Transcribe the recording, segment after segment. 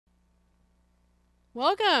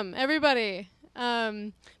Welcome, everybody.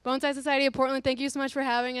 Bonsai Society of Portland, thank you so much for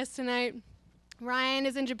having us tonight. Ryan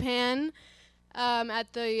is in Japan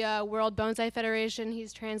at the World Bonsai Federation.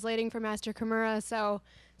 He's translating for Master Kimura. So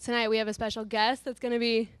tonight we have a special guest that's going to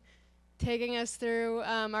be taking us through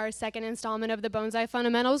our second installment of the Bonsai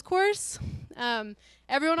Fundamentals course.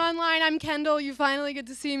 Everyone online, I'm Kendall. You finally get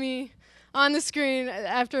to see me on the screen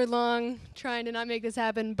after long trying to not make this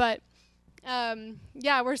happen. But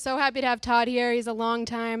yeah, we're so happy to have Todd here. He's a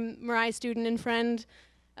longtime Mirai student and friend.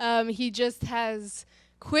 He just has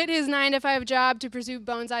quit his 9-to-5 job to pursue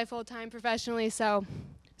bonsai full-time professionally, so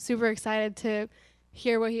super excited to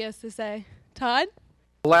hear what he has to say. Todd?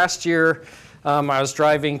 Last year, I was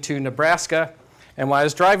driving to Nebraska, and while I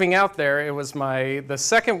was driving out there, it was the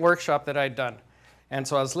second workshop that I'd done. And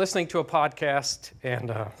so I was listening to a podcast,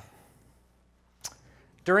 and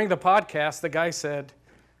during the podcast, the guy said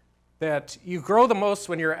that you grow the most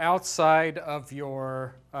when you're outside of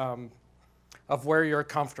your of where you're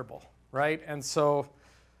comfortable, right? And so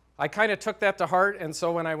I kind of took that to heart, and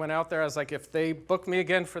so when I went out there, I was like, if they book me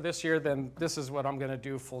again for this year, then this is what I'm going to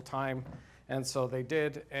do full time. And so they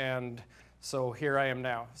did, and so here I am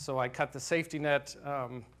now. So I cut the safety net,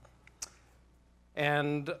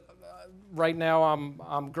 and right now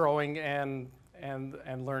I'm growing and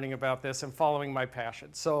learning about this and following my passion.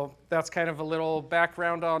 So that's kind of a little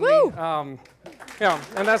background on Woo! Me. Yeah,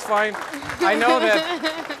 and that's fine. I know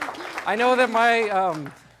that my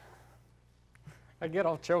I get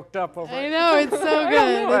all choked up over I it. know, it's so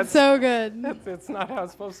good. It's so good. It's not how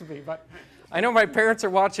it's supposed to be, but I know my parents are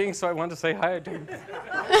watching, so I wanted to say hi to my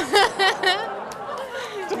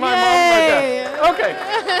mom and my dad. Okay.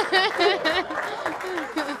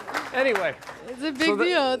 Anyway. It's a big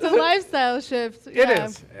deal. It's a lifestyle shift. It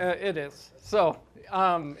is. It is. So it's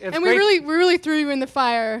and great. we really threw you in the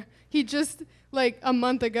fire. He just like a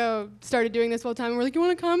month ago started doing this full time. And we're like, you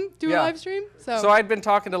want to come do a live stream? So I'd been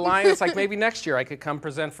talking to Lion. It's like maybe next year I could come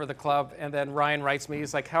present for the club. And then Ryan writes me.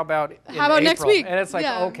 He's like, how about April? Next week? And it's like,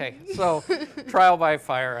 okay. So trial by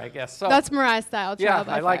fire, I guess. So that's Mirai style. Trial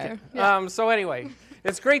by I like fire. it. Yeah. So anyway.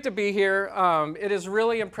 It's great to be here. It is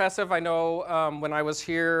really impressive. I know when I was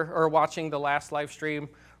here or watching the last live stream,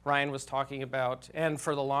 Ryan was talking about, and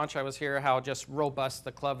for the launch I was here, how just robust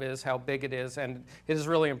the club is, how big it is, and it is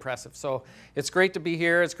really impressive. So it's great to be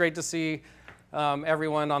here. It's great to see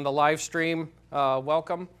everyone on the live stream.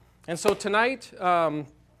 Welcome. And so tonight,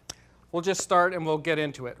 we'll just start and we'll get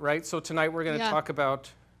into it, right? So tonight we're going to talk about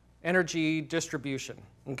energy distribution,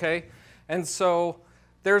 okay? And so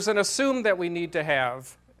there's an assume that we need to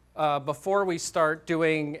have before we start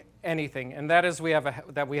doing anything, and that is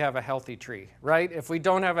that we have a healthy tree, right? If we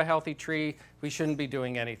don't have a healthy tree, we shouldn't be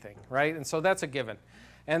doing anything, right? And so that's a given.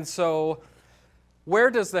 And so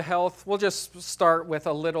where does the health, we'll just start with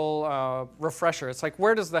a little refresher. It's like,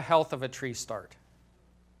 where does the health of a tree start?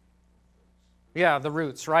 Yeah, the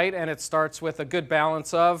roots, right? And it starts with a good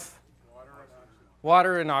balance of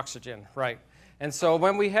water and oxygen, right? And so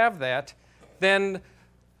when we have that, then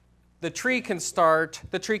the tree can start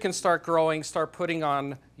growing, start putting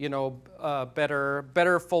on,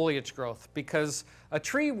 better foliage growth, because a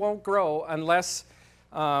tree won't grow unless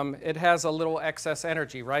it has a little excess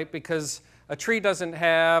energy, right? Because a tree doesn't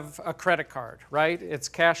have a credit card, right? It's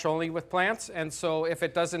cash only with plants, and so if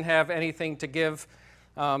it doesn't have anything to give,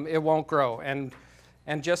 it won't grow. And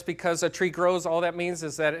just because a tree grows, all that means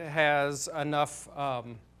is that it has enough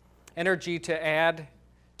energy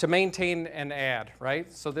to maintain and add,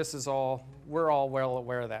 right? So this is we're all well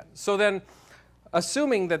aware of that. So then,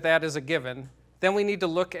 assuming that that is a given, then we need to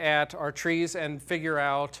look at our trees and figure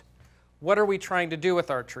out what are we trying to do with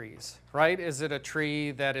our trees, right? Is it a tree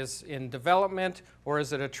that is in development, or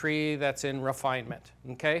is it a tree that's in refinement,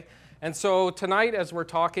 okay? And so tonight, as we're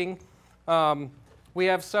talking, we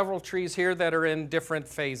have several trees here that are in different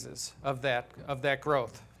phases of that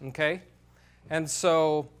growth, okay? And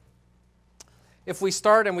so if we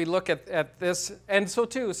start and we look at this, and so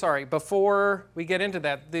too, before we get into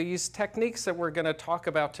that, these techniques that we're going to talk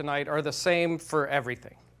about tonight are the same for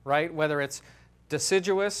everything, right? Whether it's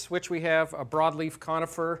deciduous, which we have a broadleaf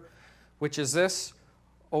conifer, which is this,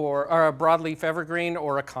 or a broadleaf evergreen,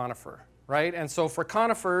 or a conifer, right? And so for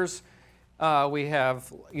conifers, we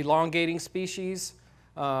have elongating species,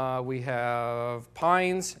 we have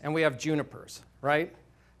pines, and we have junipers, right?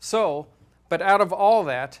 So, but out of all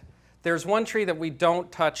that, there's one tree that we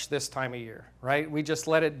don't touch this time of year, right? We just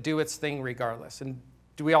let it do its thing regardless. And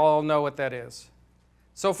do we all know what that is?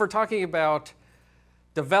 So if we're talking about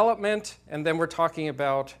development, and then we're talking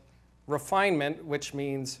about refinement, which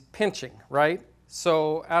means pinching, right?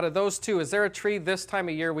 So out of those two, is there a tree this time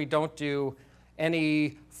of year we don't do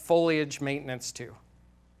any foliage maintenance to?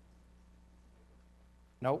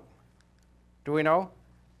 Nope. Do we know?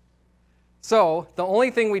 So the only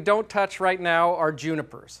thing we don't touch right now are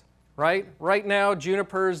junipers, right? Right now,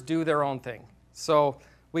 junipers do their own thing. So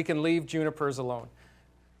we can leave junipers alone.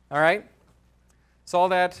 All right? So all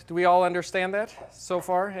that, do we all understand that so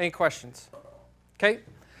far? Any questions? Okay.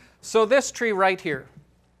 So this tree right here,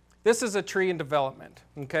 this is a tree in development,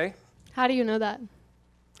 okay? How do you know that?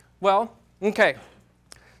 Well, okay.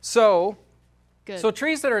 So, Good. so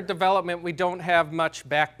trees that are in development, we don't have much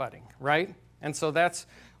backbudding, right? And so that's,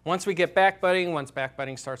 once we get backbudding, once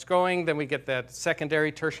backbudding starts going, then we get that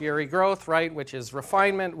secondary, tertiary growth, right? Which is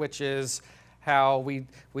refinement, which is how we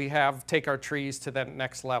take our trees to that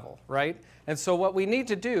next level, right? And so what we need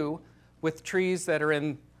to do with trees that are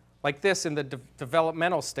in, like this, in the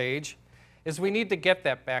developmental stage, is we need to get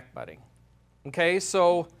that backbudding, okay?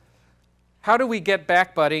 So how do we get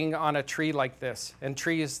backbudding on a tree like this and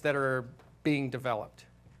trees that are being developed?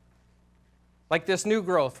 Like this new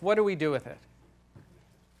growth, what do we do with it?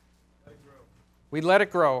 Let it grow. We let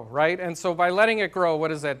it grow, right? And so by letting it grow, what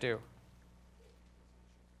does that do?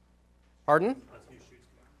 Pardon?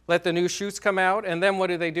 Let the new shoots come out, and then what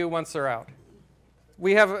do they do once they're out?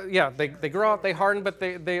 We have, yeah, they grow out, they harden, but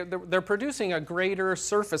they're producing a greater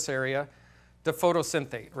surface area to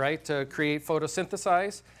photosynthate, right? To create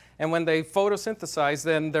photosynthesize. And when they photosynthesize,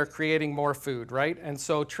 then they're creating more food, right? And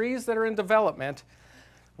so trees that are in development,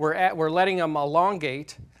 we're letting them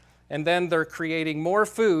elongate, and then they're creating more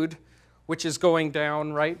food, which is going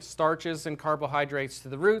down, right? Starches and carbohydrates to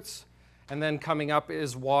the roots, and then coming up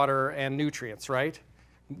is water and nutrients, right?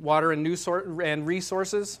 Water and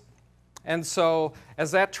resources. And so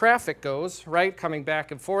as that traffic goes, right, coming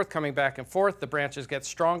back and forth, the branches get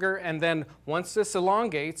stronger, and then once this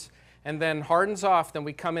elongates and then hardens off, then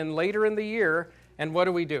we come in later in the year, and what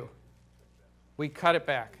do? We cut it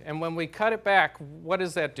back. And when we cut it back, what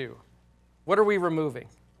does that do? What are we removing?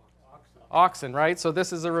 Auxin, right? So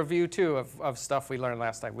this is a review, too, of stuff we learned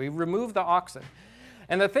last time. We remove the auxin.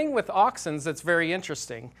 And the thing with auxins that's very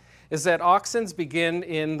interesting is that auxins begin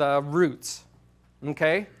in the roots,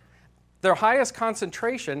 okay? Their highest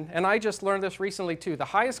concentration, and I just learned this recently, too, the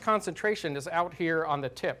highest concentration is out here on the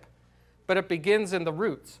tip, but it begins in the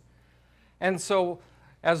roots. And so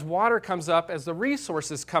as water comes up, as the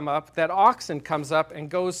resources come up, that auxin comes up and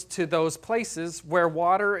goes to those places where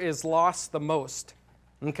water is lost the most,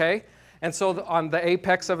 okay? And so on the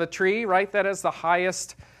apex of a tree, right, that is the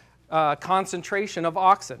highest concentration of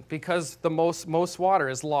auxin because the most water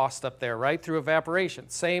is lost up there, right, through evaporation.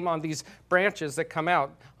 Same on these branches that come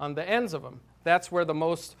out on the ends of them. That's where the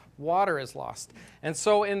most water is lost. And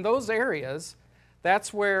so in those areas,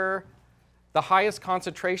 that's where the highest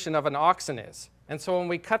concentration of an auxin is. And so when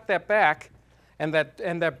we cut that back and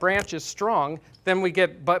that branch is strong, then we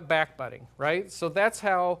get backbudding, right? So that's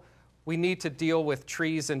how we need to deal with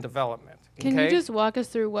trees in development. Can you just walk us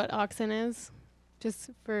through what auxin is, just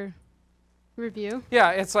for review? Yeah,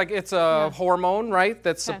 it's a hormone, right,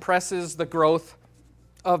 that suppresses the growth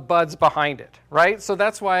of buds behind it, right? So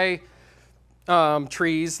that's why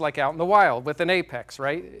trees, like out in the wild with an apex,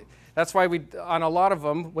 right? That's why on a lot of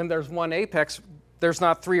them, when there's one apex, there's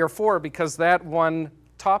not 3 or 4 because that one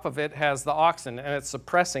top of it has the auxin and it's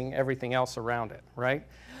suppressing everything else around it, right?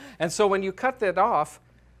 And so when you cut that off,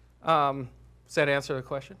 does that answer the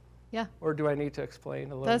question? Yeah. Or do I need to explain a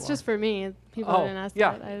little That's more? just for me. People didn't ask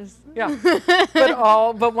that. I just Yeah.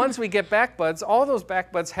 But once we get back buds, all those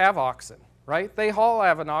back buds have auxin, right? They all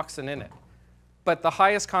have an auxin in it. But the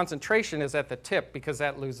highest concentration is at the tip because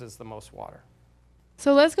that loses the most water.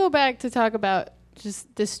 So let's go back to talk about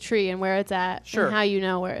just this tree and where it's at and how you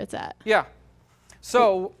know where it's at. Yeah.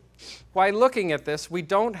 So by looking at this, we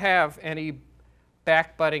don't have any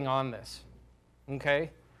backbudding on this, okay?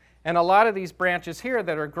 And a lot of these branches here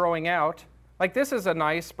that are growing out, like this is a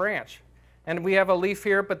nice branch. And we have a leaf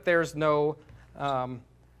here, but there's no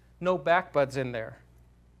back buds in there,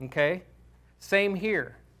 okay? Same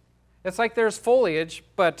here. It's like there's foliage,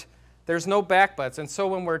 but there's no back buds. And so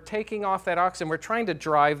when we're taking off that auxin, we're trying to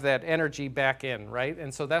drive that energy back in, right?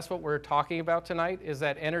 And so that's what we're talking about tonight, is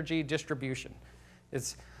that energy distribution.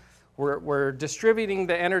 We're distributing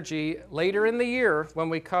the energy later in the year when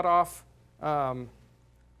we cut off the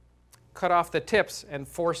tips and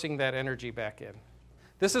forcing that energy back in.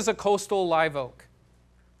 This is a coastal live oak.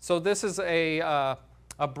 So this is a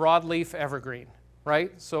broadleaf evergreen,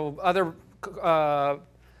 right? So other,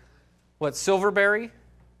 silverberry,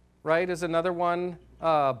 right, is another one.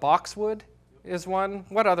 Boxwood is one.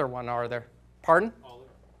 What other one are there? Pardon? Olive.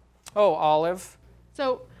 Oh, olive.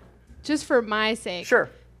 So just for my sake. Sure.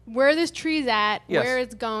 where this tree's at, Yes. where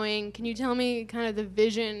it's going. Can you tell me kind of the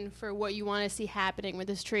vision for what you want to see happening with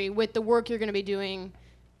this tree, with the work you're going to be doing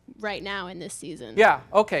right now in this season? Yeah,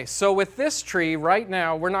 okay. So with this tree right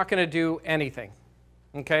now, we're not going to do anything,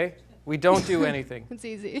 okay? We don't do anything. It's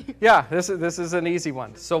easy. Yeah, this is an easy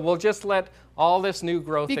one. So we'll just let all this new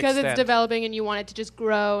growth Because extend. it's developing and you want it to just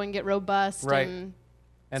grow and get robust. Right. And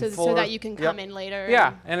And so that you can come in later.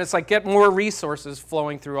 Yeah, and it's like get more resources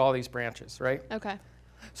flowing through all these branches, right? Okay.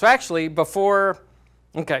 So actually, before,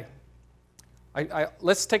 okay,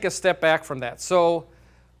 let's take a step back from that. So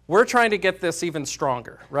we're trying to get this even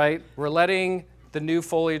stronger, right? We're letting the new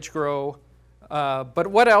foliage grow, but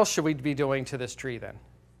what else should we be doing to this tree then?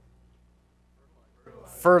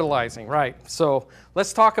 Fertilizing, right. So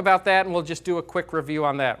let's talk about that, and we'll just do a quick review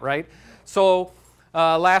on that, right? So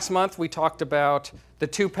last month we talked about the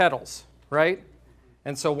two petals, right?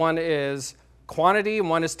 And so one is quantity and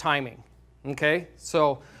one is timing, okay?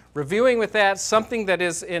 So reviewing with that, something that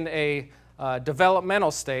is in a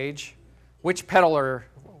developmental stage, which petal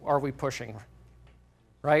are we pushing,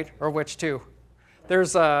 right? Or which two?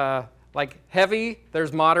 There's like heavy,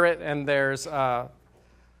 there's moderate, and there's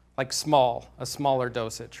like a smaller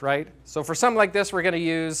dosage, right? So for something like this, we're going to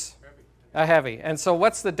use a heavy. And so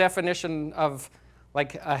what's the definition of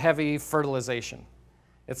like a heavy fertilization?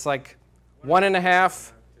 It's like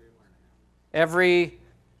 1.5 every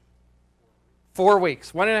 4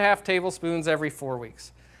 weeks, 1.5 tablespoons every 4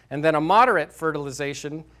 weeks. And then a moderate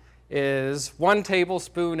fertilization is 1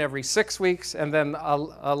 tablespoon every 6 weeks, and then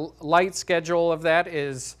a light schedule of that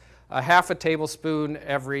is 1/2 tablespoon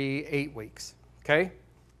every 8 weeks, okay?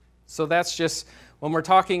 So that's just, when we're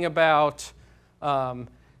talking about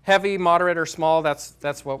heavy, moderate, or small,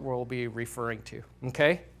 that's what we'll be referring to,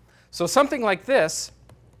 okay? So something like this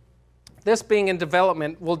being in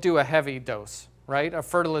development, we'll do a heavy dose, right, of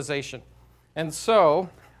fertilization. And so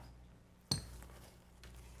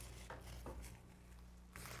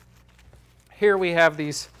here we have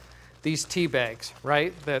these tea bags,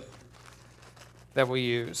 right, that we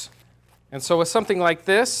use. And so with something like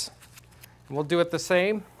this, we'll do it the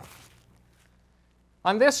same.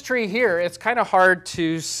 On this tree here, it's kind of hard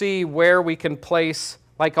to see where we can place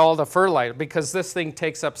like all the fertilizer because this thing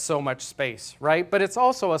takes up so much space, right? But it's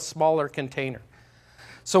also a smaller container.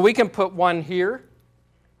 So we can put one here,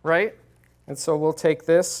 right? And so we'll take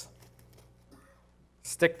this,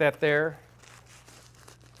 stick that there.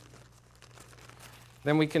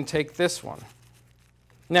 Then we can take this one.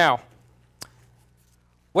 Now,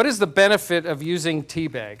 what is the benefit of using tea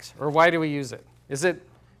bags, or why do we use it? Is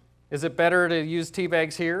it better to use tea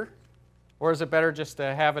bags here, or is it better just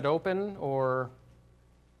to have it open, or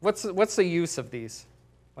what's the use of these?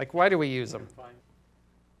 Like, why do we use them?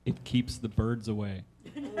 It keeps the birds away.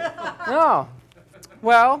 Oh,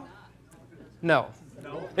 well, no,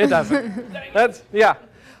 it doesn't. Yeah.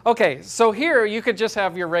 Okay, so here you could just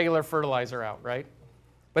have your regular fertilizer out, right?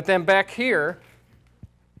 But then back here,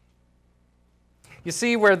 you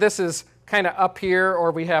see where this is kind of up here,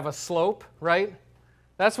 or we have a slope, right?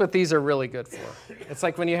 That's what these are really good for. It's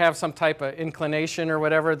like when you have some type of inclination or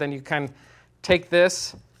whatever, then you kind of take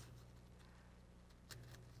this,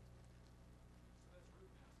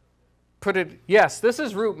 put it, yes, this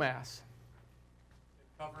is root mass.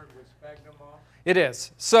 Covered with sphagnum moss. It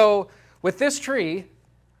is. So with this tree,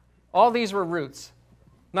 all these were roots.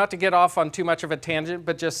 Not to get off on too much of a tangent,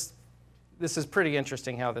 but just, this is pretty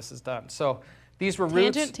interesting how this is done. So these were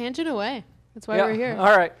roots. Tangent away. That's why we're here.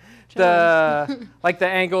 All right. Like the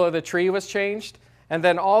angle of the tree was changed, and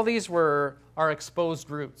then all these are exposed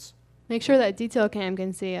roots. Make sure that detail cam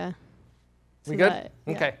can see you. We good?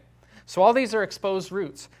 Okay. So all these are exposed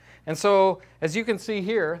roots. And so as you can see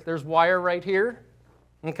here, there's wire right here.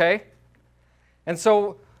 Okay? And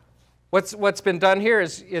so what's been done here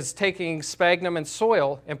is taking sphagnum and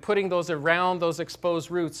soil and putting those around those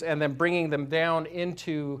exposed roots and then bringing them down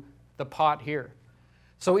into the pot here.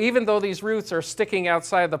 So even though these roots are sticking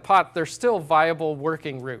outside the pot, they're still viable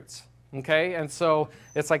working roots, okay? And so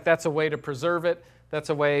it's like that's a way to preserve it. That's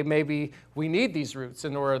a way maybe we need these roots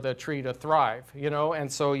in order for the tree to thrive, you know?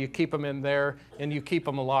 And so you keep them in there and you keep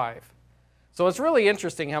them alive. So it's really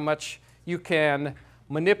interesting how much you can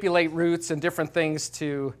manipulate roots and different things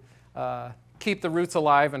to keep the roots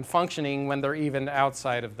alive and functioning when they're even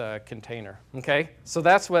outside of the container, okay? So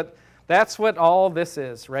that's what all this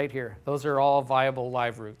is right here. Those are all viable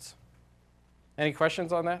live roots. Any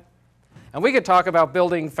questions on that? And we could talk about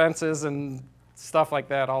building fences and stuff like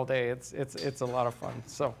that all day. It's a lot of fun.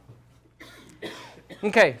 So,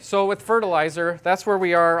 okay, so with fertilizer, that's where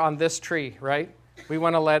we are on this tree, right? We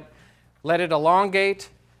want to let it elongate,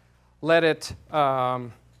 let it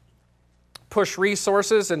push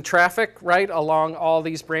resources and traffic, right, along all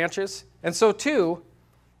these branches. And so too,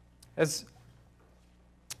 as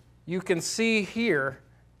you can see here,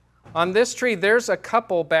 on this tree, there's a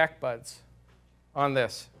couple back buds on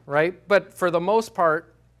this, right? But for the most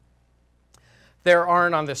part, there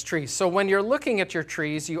aren't on this tree. So when you're looking at your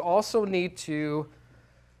trees, you also need to,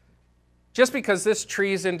 just because this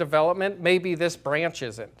tree is in development, maybe this branch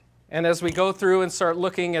isn't. And as we go through and start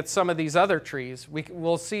looking at some of these other trees,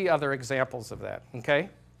 we'll see other examples of that, okay?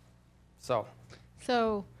 So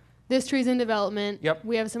this tree's in development. Yep.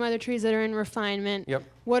 We have some other trees that are in refinement. Yep.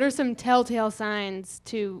 What are some telltale signs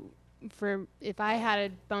for if I had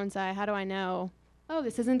a bonsai, how do I know, oh,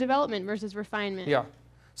 this is in development versus refinement? Yeah.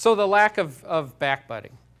 So the lack of back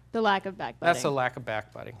budding. The lack of back budding. That's the lack of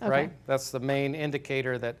back budding, right? That's the main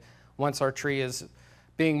indicator that once our tree is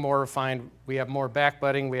being more refined, we have more back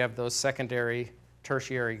budding, we have those secondary,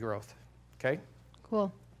 tertiary growth, okay?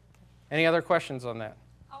 Cool. Any other questions on that?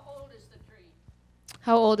 How old is the tree?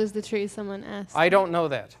 How old is the tree, someone asked? I don't know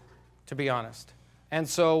that, to be honest. And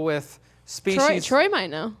so with species... Troy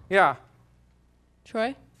might know. Yeah.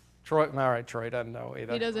 Troy? All right, Troy doesn't know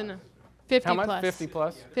either. He doesn't know. 50 How much? plus. 50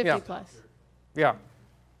 plus? 50 yeah. plus. Yeah.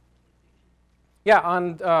 Yeah,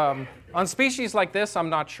 on species like this, I'm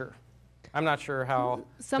not sure. I'm not sure how...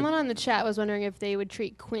 Someone on the chat was wondering if they would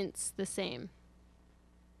treat quince the same.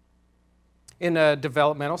 In a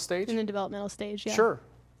developmental stage? In the developmental stage, yeah. Sure.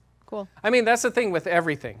 Cool. I mean, that's the thing with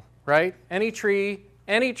everything, right? Any tree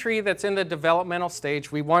that's in the developmental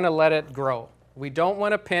stage, we want to let it grow. We don't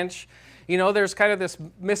want to pinch. You know, there's kind of this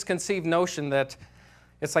misconceived notion that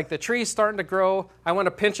it's like the tree's starting to grow, I want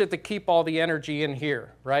to pinch it to keep all the energy in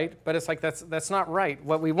here, right? But it's like that's not right.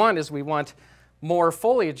 What we want is we want more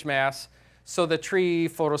foliage mass so the tree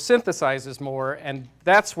photosynthesizes more, and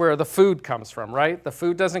that's where the food comes from, right? The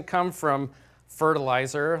food doesn't come from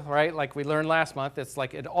fertilizer, right? Like we learned last month, it's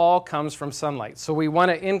like it all comes from sunlight. So we want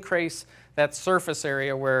to increase that surface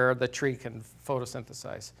area where the tree can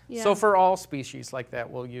photosynthesize. Yeah. So for all species like that,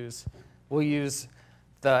 we'll use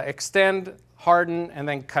the extend, harden, and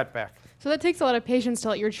then cut back. So that takes a lot of patience to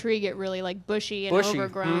let your tree get really like bushy and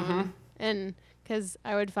overgrown. Mm-hmm. And because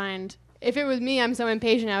I would find, if it was me, I'm so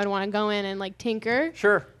impatient, I would want to go in and like tinker.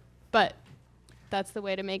 Sure. But that's the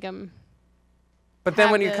way to make them. But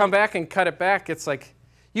then when you come back and cut it back, it's like,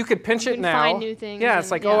 you could pinch it now. Find new things. Yeah,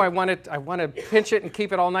 it's like, oh, I want to pinch it and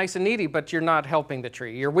keep it all nice and needy, but you're not helping the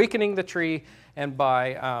tree. You're weakening the tree, and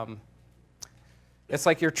by, it's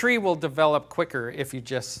like your tree will develop quicker if you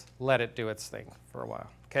just let it do its thing for a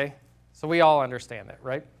while, okay? So we all understand that,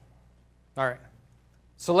 right? All right.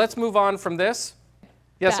 So let's move on from this.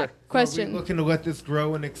 Yes, sir. Question. Are we looking to let this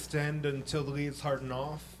grow and extend until the leaves harden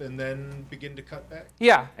off and then begin to cut back?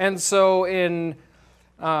 Yeah, and so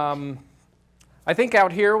I think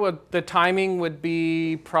out here the timing would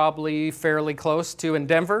be probably fairly close to in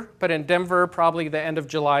Denver, but in Denver probably the end of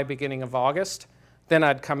July, beginning of August. Then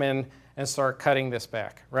I'd come in and start cutting this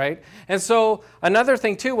back, right? And so another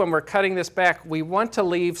thing too, when we're cutting this back, we want to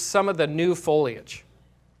leave some of the new foliage,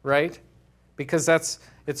 right? Because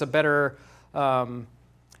it's a better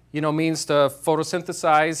means to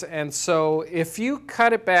photosynthesize. And so if you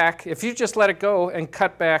cut it back, if you just let it go and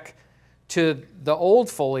cut back to the old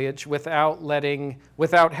foliage without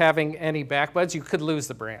having any back buds, you could lose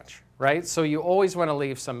the branch, right? So you always want to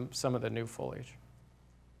leave some of the new foliage.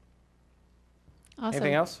 Awesome.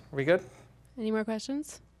 Anything else? Are we good? Any more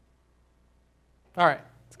questions? All right.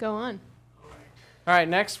 Let's go on. All right,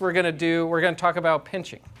 next we're going to talk about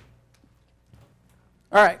pinching.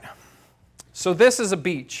 All right. So this is a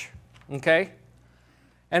beech, okay?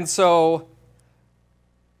 And so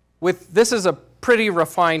this is a pretty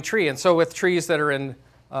refined tree, and so with trees that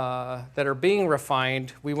are being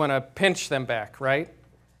refined, we want to pinch them back, right?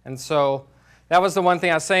 And so that was the one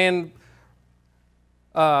thing I was saying.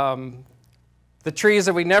 The trees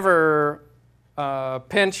that we never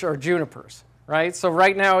pinch are junipers, right? So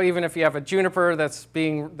right now, even if you have a juniper that's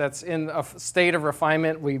in a state of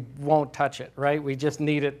refinement, we won't touch it, right? We just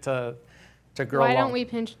need it to grow. Why don't we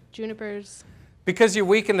pinch junipers? Because you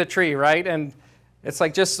weaken the tree, right? And it's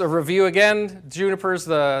like just a review again. Junipers,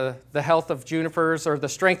 the health of junipers or the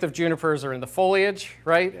strength of junipers are in the foliage,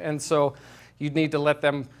 right? And so you need to let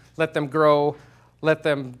them grow, let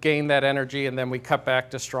them gain that energy, and then we cut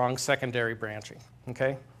back to strong secondary branching,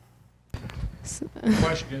 okay? The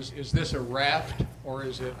question is this a raft or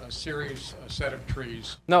is it a set of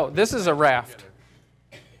trees? No, this is a raft.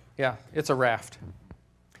 Yeah, it's a raft.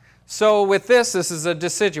 So with this is a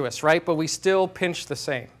deciduous, right? But we still pinch the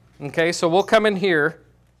same. Okay, so we'll come in here,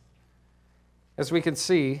 as we can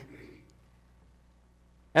see,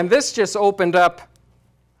 and this just opened up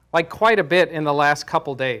like quite a bit in the last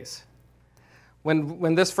couple days.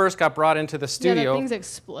 When this first got brought into the studio. Yeah, that thing's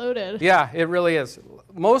exploded. Yeah, it really is.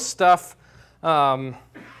 Most stuff,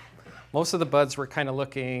 most of the buds were kind of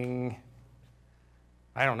looking,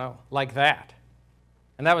 I don't know, like that.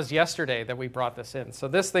 And that was yesterday that we brought this in. So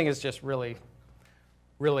this thing is just really,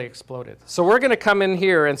 really exploded. So we're going to come in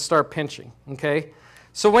here and start pinching, okay?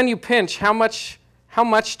 So when you pinch, how much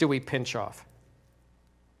do we pinch off?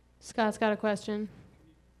 Scott's got a question.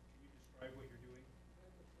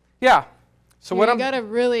 Yeah. So what You gotta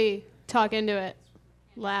really talk into it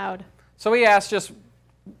loud. So he asked just,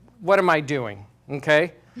 what am I doing,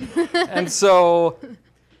 okay? And so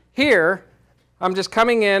here, I'm just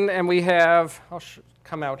coming in and we have, I'll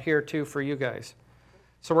come out here too for you guys.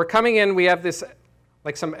 So we're coming in, we have this,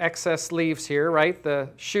 like some excess leaves here, right? The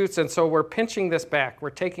shoots, and so we're pinching this back.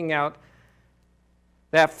 We're taking out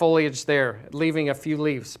that foliage there, leaving a few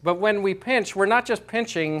leaves. But when we pinch, we're not just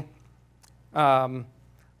pinching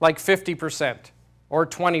like 50% or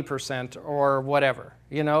 20% or whatever.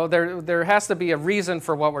 You know, there has to be a reason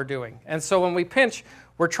for what we're doing. And so when we pinch,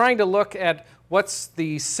 we're trying to look at what's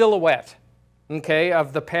the silhouette, okay,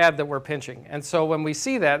 of the pad that we're pinching. And so when we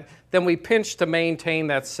see that, then we pinch to maintain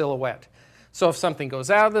that silhouette. So if something goes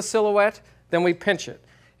out of the silhouette, then we pinch it.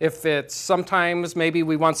 If it's sometimes maybe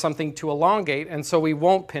we want something to elongate, and so we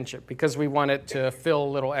won't pinch it because we want it to fill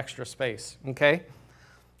a little extra space, okay?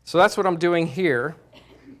 So that's what I'm doing here.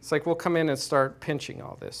 It's like we'll come in and start pinching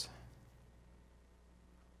all this.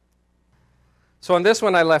 So on this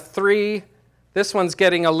one I left 3. This one's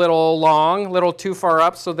getting a little long, a little too far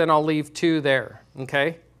up, so then I'll leave 2 there,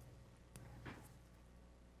 okay?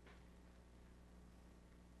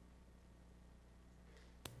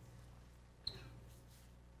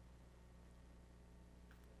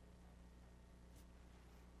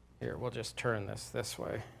 Here, we'll just turn this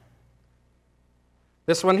way.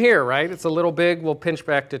 This one here, right? It's a little big, we'll pinch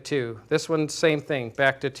back to 2. This one, same thing,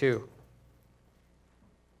 back to 2.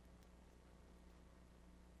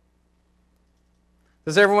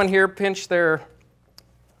 Does everyone here pinch their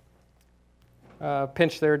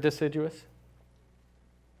deciduous?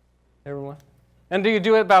 Everyone? And do you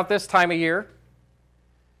do it about this time of year?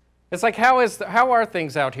 It's like, how are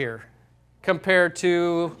things out here compared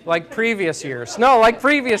to like previous years? No, like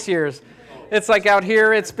previous years. It's like out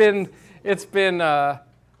here, it's been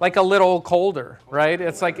like a little colder, right?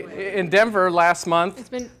 It's like in Denver last month. It's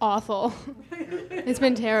been awful. It's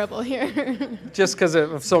been terrible here. Just because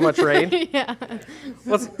of so much rain? Yeah.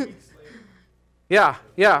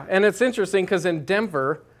 Yeah. And it's interesting because in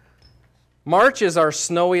Denver, March is our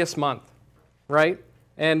snowiest month, right?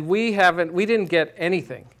 And we didn't get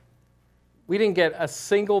anything. We didn't get a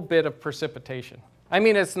single bit of precipitation. I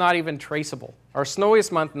mean, it's not even traceable. Our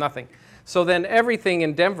snowiest month, nothing. So then everything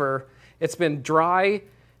in Denver, it's been dry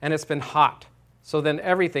and it's been hot. So then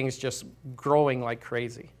everything's just growing like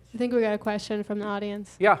crazy. I think we got a question from the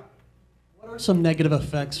audience. Yeah. What are some negative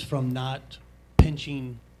effects from not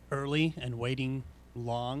pinching early and waiting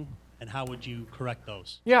long, and how would you correct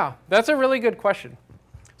those? Yeah, that's a really good question.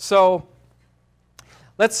 So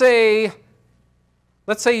let's say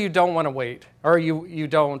you don't want to wait, or you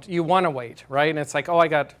want to wait, right? And it's like, oh,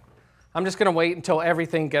 I'm just going to wait until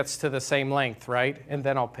everything gets to the same length, right? And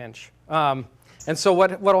then I'll pinch. And so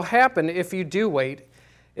what'll happen if you do wait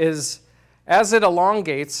is as it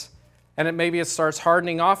elongates, and maybe it starts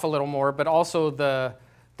hardening off a little more, but also the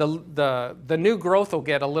new growth will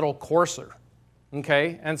get a little coarser,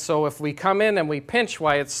 okay? And so if we come in and we pinch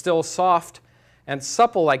while it's still soft and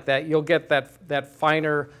supple like that, you'll get that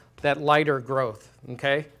finer, that lighter growth,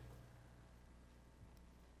 okay?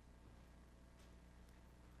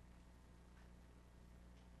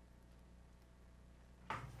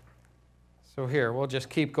 So here, we'll just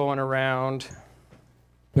keep going around.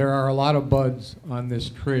 There are a lot of buds on this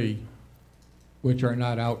tree which are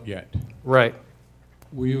not out yet. Right.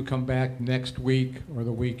 Will you come back next week or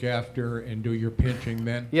the week after and do your pinching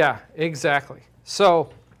then? Yeah, exactly. So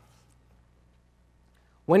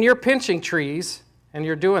when you're pinching trees and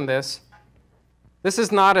you're doing this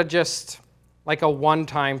is not just like a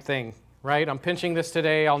one-time thing, right? I'm pinching this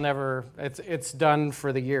today, it's done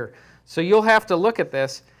for the year. So you'll have to look at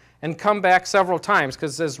this and come back several times,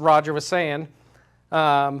 because as Roger was saying,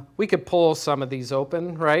 we could pull some of these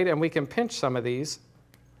open, right? And we can pinch some of these.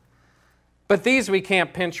 But these we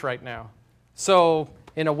can't pinch right now. So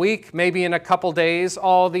in a week, maybe in a couple days,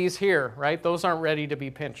 all these here, right? Those aren't ready to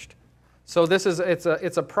be pinched. So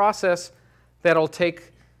it's a process that'll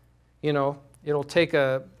take, it'll take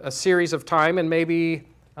a series of time, and maybe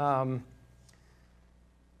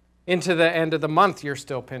into the end of the month you're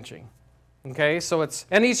still pinching. Okay, so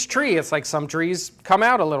and each tree, it's like some trees come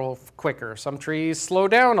out a little quicker. Some trees slow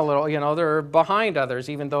down a little, they're behind others,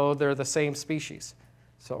 even though they're the same species.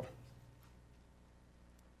 So.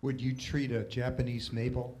 Would you treat a Japanese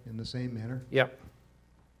maple in the same manner? Yep.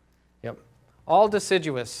 Yep. All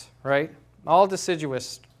deciduous, right? All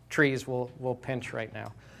deciduous trees will pinch right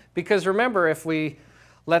now. Because remember, if we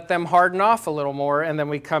let them harden off a little more and then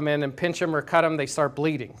we come in and pinch them or cut them, they start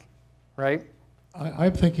bleeding, right?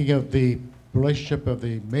 I'm thinking of the relationship of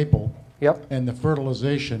the maple Yep. and the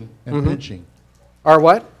fertilization and pinching. Or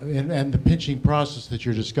what? And the pinching process that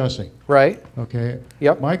you're discussing. Right. Okay?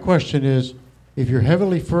 Yep. My question is, if you're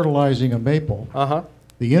heavily fertilizing a maple,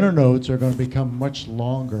 the inner nodes are going to become much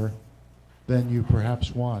longer than you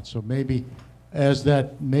perhaps want. So maybe as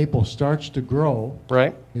that maple starts to grow,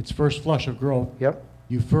 Right. its first flush of growth, Yep.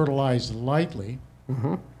 you fertilize lightly,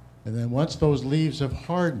 and then once those leaves have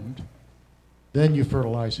hardened, then you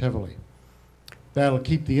fertilize heavily. That'll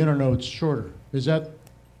keep the inner nodes shorter. Is that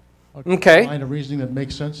a line of reasoning that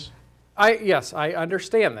makes sense? Yes, I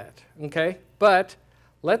understand that, okay? But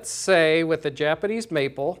let's say with the Japanese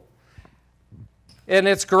maple, and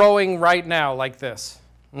it's growing right now like this,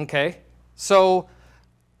 okay? So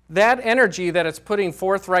that energy that it's putting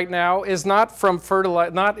forth right now is not from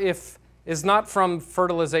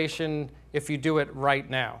fertilization if you do it right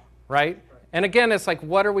now, right? And again, it's like,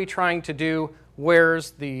 what are we trying to do?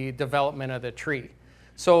 Where's the development of the tree?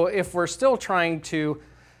 So if we're still trying to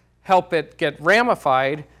help it get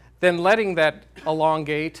ramified, then letting that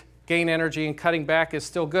elongate, gain energy, and cutting back is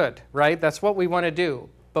still good, right? That's what we want to do.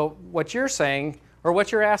 But what you're saying, or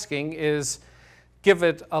what you're asking, is give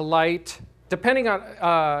it a light, depending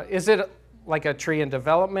on, is it like a tree in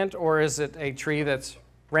development, or is it a tree that's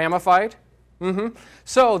ramified?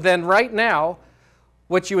 So then right now,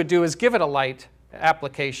 what you would do is give it a light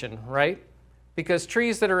application, right? Because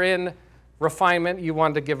trees that are in refinement, you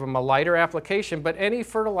want to give them a lighter application, but any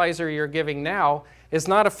fertilizer you're giving now is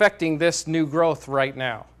not affecting this new growth right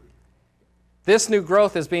now. This new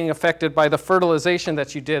growth is being affected by the fertilization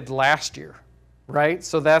that you did last year, right?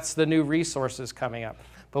 So that's the new resources coming up.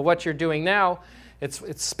 But what you're doing now,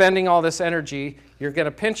 it's spending all this energy, you're going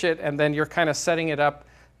to pinch it, and then you're kind of setting it up,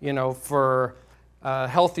 for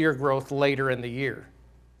healthier growth later in the year.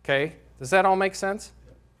 Okay? Does that all make sense?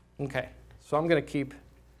 Okay. So I'm going to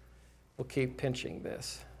we'll keep pinching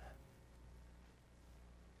this.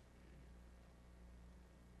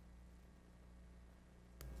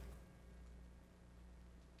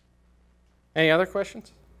 Any other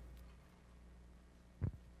questions? I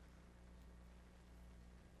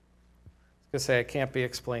was going to say I can't be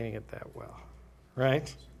explaining it that well,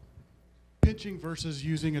 right? Pinching versus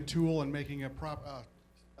using a tool and making a cut.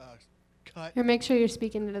 Here, make sure you're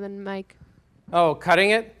speaking to the mic. Oh,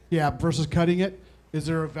 cutting it? Yeah, versus cutting it. Is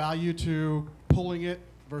there a value to pulling it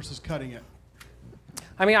versus cutting it?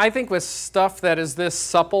 I mean, I think with stuff that is this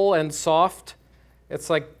supple and soft, it's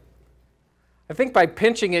like, I think by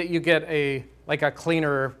pinching it, you get a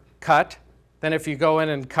cleaner cut than if you go in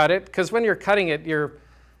and cut it. Because when you're cutting it, you're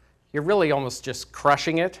really almost just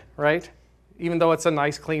crushing it, right? Even though it's a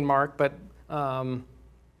nice clean mark, but at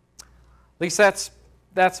least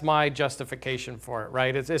that's my justification for it,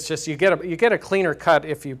 right? It's just you get a cleaner cut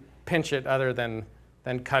if you pinch it other than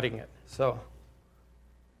cutting it. So,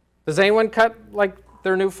 does anyone cut like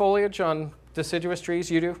their new foliage on deciduous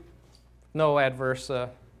trees? You do? No adverse.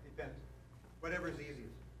 Depends. Whatever's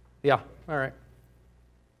easiest. Yeah. All right.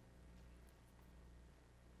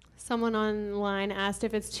 Someone online asked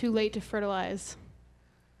if it's too late to fertilize.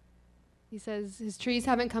 He says his trees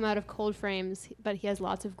haven't come out of cold frames, but he has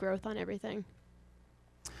lots of growth on everything.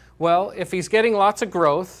 Well, if he's getting lots of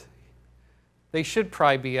growth, they should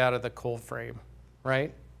probably be out of the cold frame,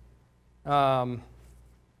 right?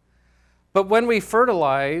 But when we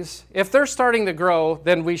fertilize, if they're starting to grow,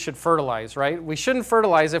 then we should fertilize, right? We shouldn't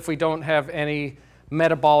fertilize if we don't have any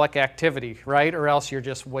metabolic activity, right? Or else you're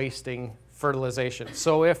just wasting fertilization.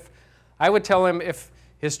 So I would tell him if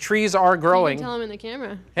his trees are growing. You can tell him in the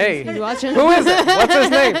camera. Hey, he's watching. Who is it? What's his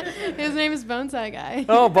name? His name is Bonsai Guy.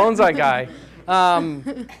 Oh, Bonsai Guy.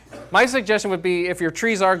 My suggestion would be if your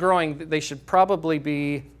trees are growing, they should probably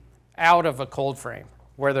be out of a cold frame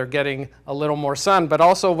where they're getting a little more sun. But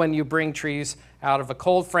also when you bring trees out of a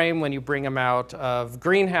cold frame, when you bring them out of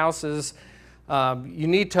greenhouses, you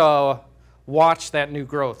need to watch that new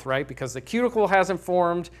growth, right? Because the cuticle hasn't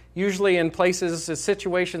formed. Usually in places,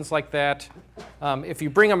 situations like that, if you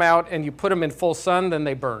bring them out and you put them in full sun, then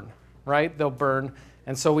they burn, right? They'll burn.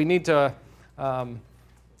 And so we need to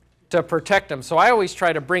protect them. So I always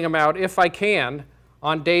try to bring them out, if I can,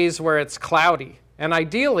 on days where it's cloudy. And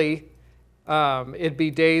ideally, it'd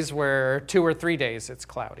be days where 2 or 3 days it's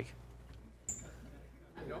cloudy.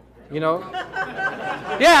 You know?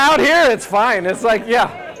 Yeah, out here it's fine. It's like,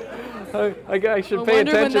 yeah. I should pay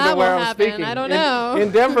attention to where I'm speaking. I don't know.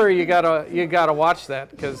 In Denver, you gotta watch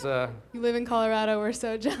that because. You live in Colorado. We're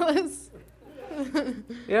so jealous.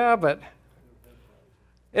 Yeah, but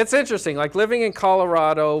it's interesting. Like living in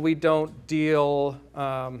Colorado, we don't deal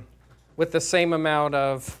with the same amount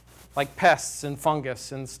of like pests and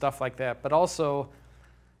fungus and stuff like that. But also,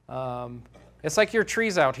 it's like your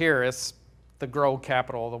trees out here. It's the grow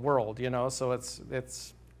capital of the world, you know. So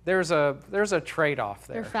there's a trade-off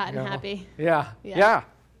there. They're fat and you know? happy. Yeah.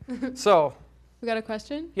 So. We got a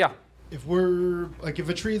question? Yeah. If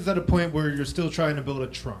a tree is at a point where you're still trying to build a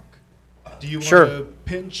trunk, do you want Sure. to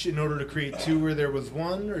pinch in order to create 2 where there was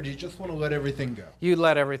 1, or do you just want to let everything go? You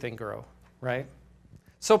let everything grow, right?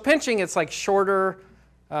 So pinching, it's like shorter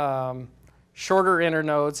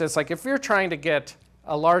internodes. It's like if you're trying to get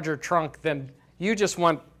a larger trunk, then you just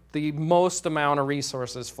want the most amount of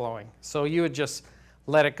resources flowing. So you would just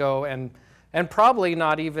let it go and probably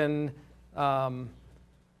not even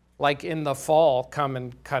like in the fall come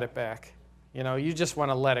and cut it back. You know, you just want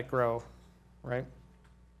to let it grow, right?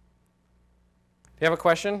 Do you have a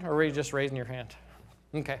question, or were you just raising your hand?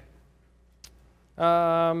 Okay.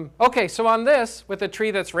 Okay, so on this, with a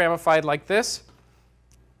tree that's ramified like this,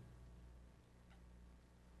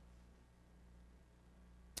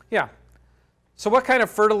 yeah. So what kind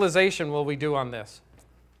of fertilization will we do on this?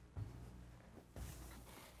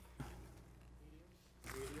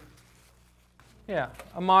 Yeah,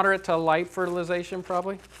 a moderate to light fertilization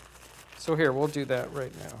probably. So here, we'll do that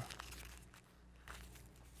right now.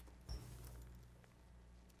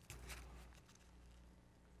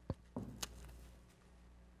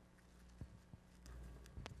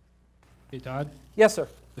 Hey, Todd, Yes, sir.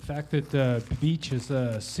 the fact that beech is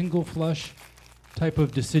a single flush type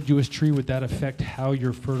of deciduous tree, would that affect how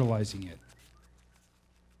you're fertilizing it?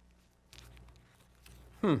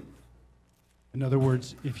 In other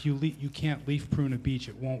words, if you can't leaf prune a beech,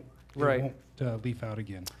 it won't leaf out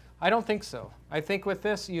again. I don't think so. I think with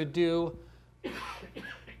this you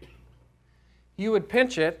would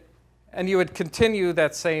pinch it and you would continue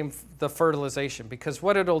that the fertilization, because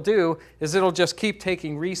what it'll do is it'll just keep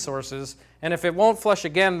taking resources, and if it won't flush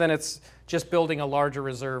again, then it's just building a larger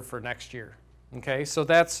reserve for next year. Okay, so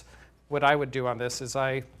that's what I would do on this. Is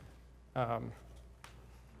I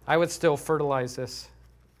would still fertilize this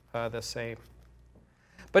the same.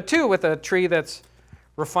 But too, with a tree that's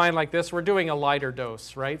refined like this, we're doing a lighter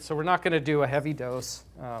dose, right? So we're not going to do a heavy dose.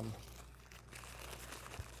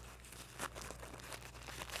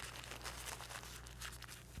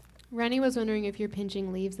 Rennie was wondering if you're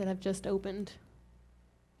pinching leaves that have just opened.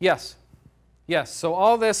 Yes. So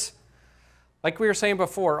all this, like we were saying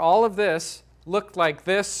before, all of this looked like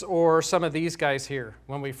this or some of these guys here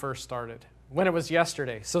when we first started, when it was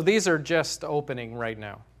yesterday. So these are just opening right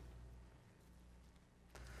now.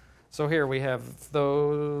 So here we have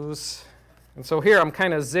those. And so here I'm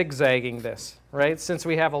kind of zigzagging this, right? Since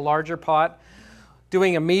we have a larger pot,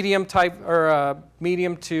 doing a medium type or a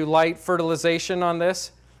medium to light fertilization on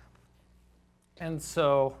this. And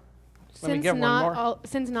so let me get one more.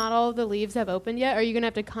 Since not all of the leaves have opened yet, are you going to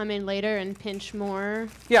have to come in later and pinch more?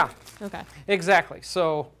 Yeah. Okay. Exactly.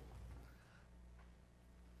 So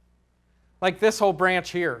like this whole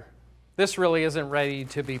branch here, this really isn't ready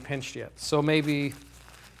to be pinched yet. So maybe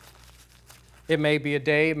it may be a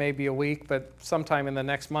day, it may be a week, but sometime in the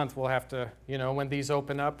next month we'll have to, when these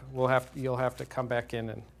open up, you'll have to come back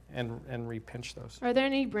in and re-pinch those. Are there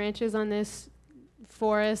any branches on this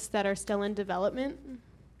forest that are still in development?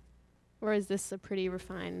 Or is this a pretty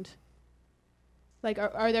refined? Like,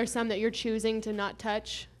 are there some that you're choosing to not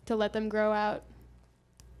touch, to let them grow out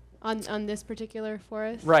on this particular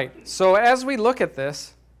forest? Right. So as we look at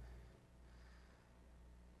this,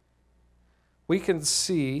 we can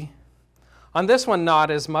see, on this one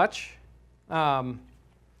not as much, because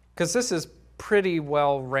this is pretty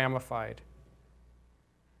well ramified.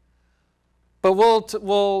 But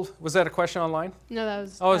was that a question online? No, that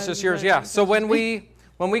was. Oh, it's just yours, yeah. So when we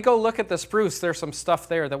go look at the spruce, there's some stuff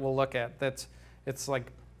there that we'll look at it's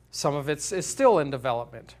like some of it is still in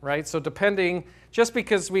development, right? So just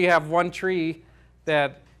because we have one tree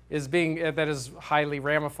that is highly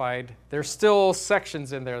ramified, there's still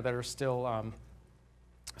sections in there that are still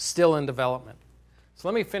in development. So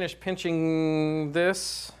let me finish pinching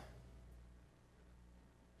this.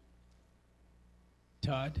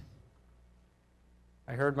 Todd?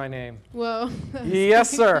 I heard my name. Whoa. Yes,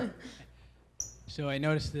 sir. So I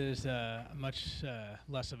noticed there's much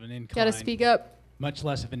less of an incline. Got to speak up. Much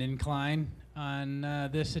less of an incline on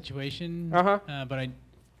this situation. But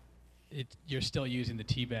you're still using the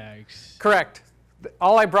tea bags. Correct.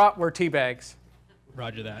 All I brought were tea bags.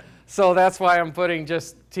 Roger that. So that's why I'm putting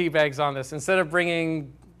just tea bags on this. Instead of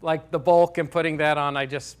bringing like the bulk and putting that on, I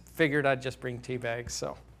just figured I'd just bring tea bags.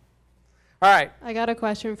 So, all right. I got a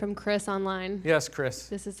question from Chris online. Yes, Chris.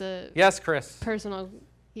 This is a Chris. Personal.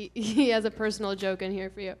 He has a personal joke in here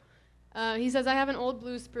for you. He says, I have an old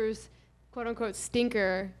blue spruce, quote unquote,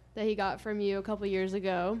 stinker that he got from you a couple years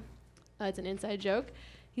ago. It's an inside joke.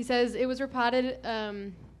 He says it was repotted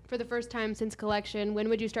for the first time since collection. When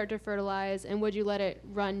would you start to fertilize, and would you let it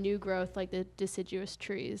run new growth like the deciduous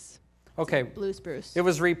trees? Okay. So blue spruce. It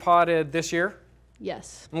was repotted this year?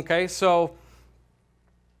 Yes. Okay, so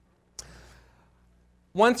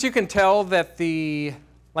once you can tell that the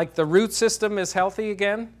root system is healthy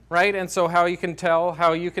again, right? And so how you can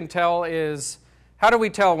tell is, how do we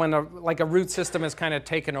tell when a root system is kind of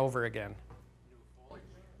taken over again?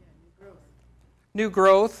 New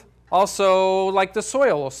growth. Also, like the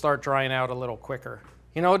soil will start drying out a little quicker.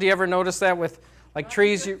 You know, do you ever notice that with like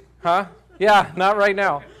trees? Yeah, not right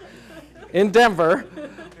now. In Denver,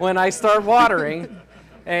 when I start watering,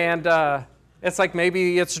 and it's like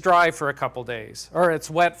maybe it's dry for a couple days, or it's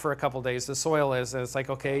wet for a couple days, the soil is, and it's like,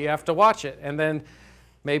 okay, you have to watch it. And then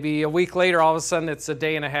maybe a week later, all of a sudden it's a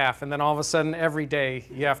day and a half, and then all of a sudden every day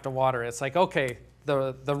you have to water it. It's like, okay,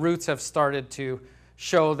 the roots have started to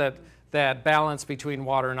show that balance between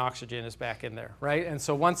water and oxygen is back in there, right? And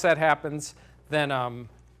so once that happens, then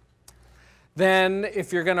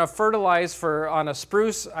if you're going to fertilize on a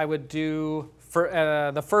spruce, I would do,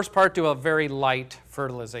 the first part, do a very light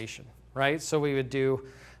fertilization, right? So we would do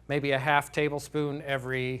maybe a half tablespoon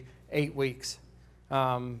every 8 weeks.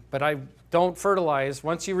 But I don't fertilize.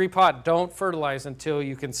 Once you repot, don't fertilize until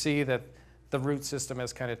you can see that the root system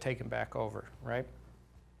has kind of taken back over, right?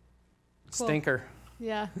 Cool. Stinker.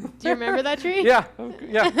 Yeah. Do you remember that tree? Yeah,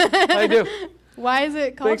 I do. Why is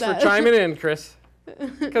it called that? Thanks for chiming in, Chris.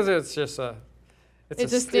 Because it's just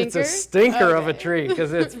it's a stinker? It's a stinker of a tree,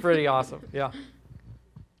 because it's pretty awesome. Yeah.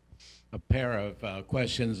 A pair of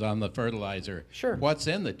questions on the fertilizer. Sure. What's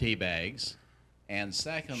in the tea bags? And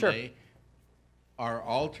secondly, are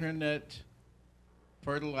alternate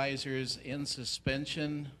fertilizers in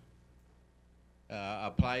suspension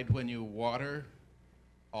applied when you water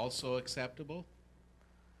also acceptable?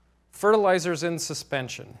 Fertilizers in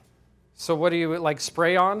suspension. So what do you like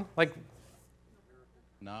spray on? Like?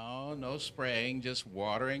 No spraying, just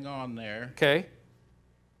watering on there. Okay.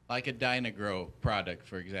 Like a Dynagrow product,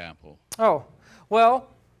 for example. Oh, well,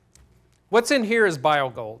 what's in here is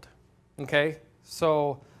BioGold. Okay,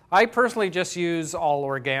 so I personally just use all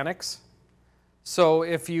organics. So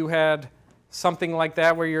if you had something like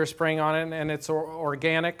that where you're spraying on it and it's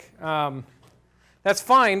organic, that's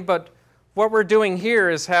fine, but what we're doing here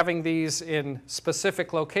is having these in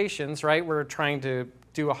specific locations, right? We're trying to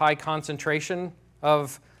do a high concentration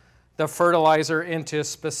of the fertilizer into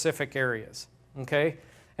specific areas, okay?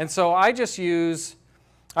 And so I just use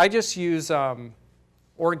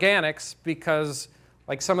organics because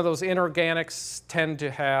like some of those inorganics tend to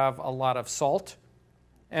have a lot of salt.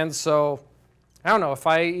 And so, I don't know, if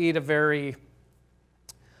I eat a very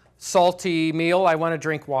salty meal, I want to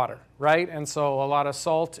drink water, right? And so a lot of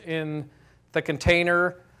salt in the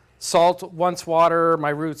container, salt wants water, my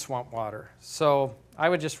roots want water. So I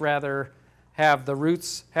would just rather have the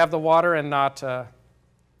roots have the water and not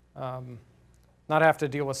have to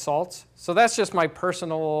deal with salts. So that's just my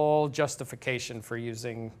personal justification for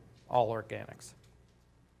using all organics.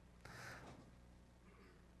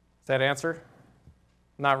 Does that answer?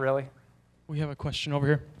 Not really. We have a question over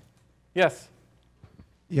here. Yes.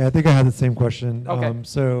 Yeah, I think I had the same question. Okay.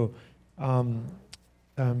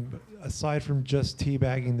 Aside from just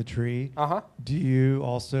teabagging the tree, do you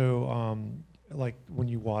also, like when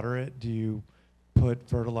you water it, do you put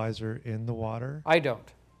fertilizer in the water? I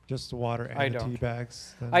don't. Just the water and the tea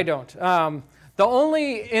bags? Then? I don't. The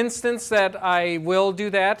only instance that I will do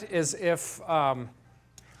that is if I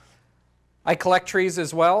collect trees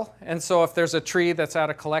as well. And so if there's a tree that's out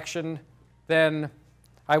of collection, then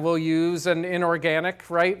I will use an inorganic,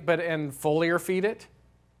 right, and foliar feed it.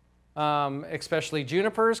 Especially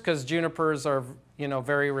junipers, because junipers are,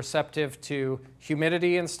 very receptive to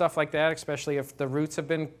humidity and stuff like that, especially if the roots have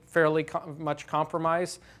been fairly much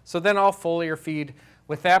compromised. So then I'll foliar feed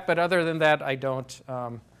with that, but other than that, I don't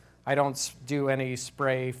do any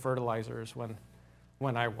spray fertilizers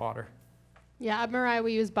when I water. Yeah, at Mirai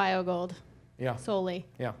we use BioGold. Yeah. Solely.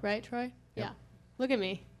 Yeah. Right, Troy? Yeah. Look at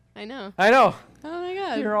me. I know. I know. Oh my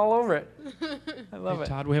God. You're all over it. I love it.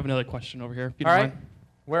 Todd, we have another question over here. If you all don't right. mind.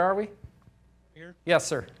 Where are we? Here? Yes,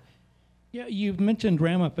 sir. Yeah, you've mentioned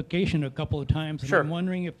ramification a couple of times, and Sure. I'm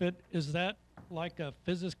wondering if is that like a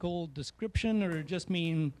physical description, or just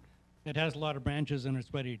mean it has a lot of branches and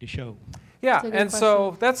it's ready to show? Yeah, and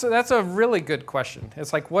so that's a really good question.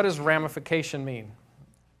 It's like, what does ramification mean?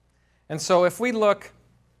 And so if we look,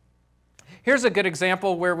 here's a good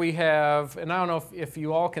example where we have, and I don't know if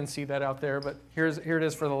you all can see that out there, but here it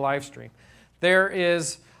is for the live stream. There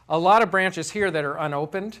is a lot of branches here that are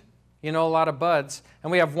unopened, a lot of buds,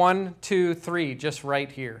 and we have 1, 2, 3 just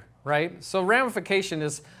right here, right? So ramification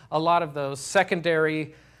is a lot of those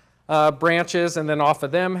secondary branches, and then off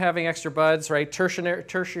of them having extra buds, right?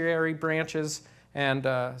 Tertiary branches, and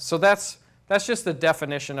so that's just the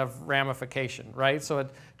definition of ramification, right? So a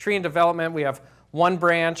tree in development, we have 1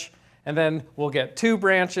 branch, and then we'll get 2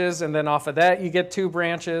 branches, and then off of that you get 2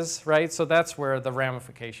 branches, right? So that's where the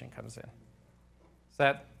ramification comes in. Is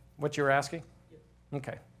that what you were asking?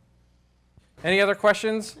 Okay. Any other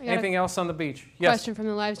questions? Anything else on the beach? Yes. Question from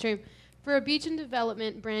the live stream. For a beach in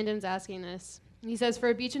development, Brandon's asking this. He says, for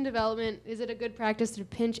a beach in development, is it a good practice to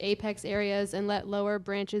pinch apex areas and let lower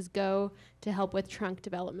branches go to help with trunk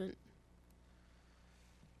development?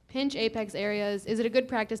 Pinch apex areas. Is it a good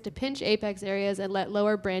practice to pinch apex areas and let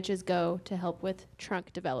lower branches go to help with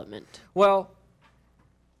trunk development? Well,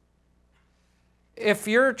 if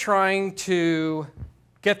you're trying to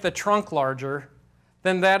get the trunk larger,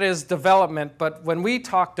 then that is development. But when we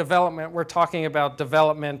talk development, we're talking about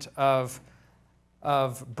development of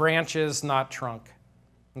branches, not trunk.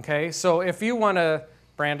 Okay? So if you want to,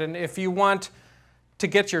 Brandon, if you want to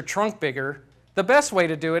get your trunk bigger, the best way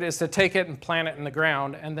to do it is to take it and plant it in the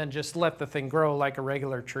ground and then just let the thing grow like a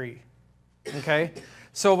regular tree. Okay?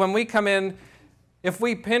 So when we come in, if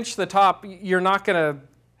we pinch the top, you're not going to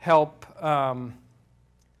help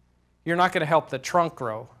the trunk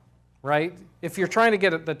grow, right? If you're trying to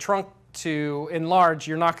get the trunk to enlarge,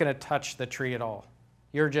 you're not going to touch the tree at all.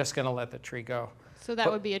 You're just going to let the tree go. So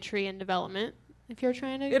that would be a tree in development if you're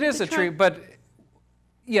trying to It is a tree, but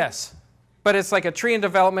yes. But it's like a tree in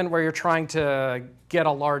development where you're trying to get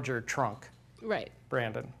a larger trunk. Right.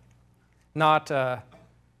 Brandon. Not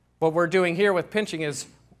what we're doing here with pinching is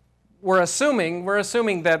we're assuming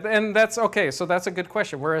that, and that's okay, so that's a good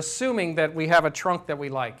question. We're assuming that we have a trunk that we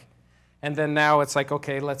like. And then now it's like,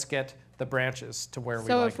 okay, let's get the branches to where we like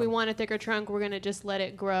So them. if we want a thicker trunk, we're going to just let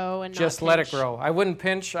it grow and just not let it pinch. grow. I wouldn't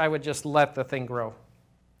pinch, I would just let the thing grow.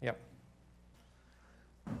 Yep.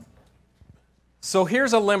 So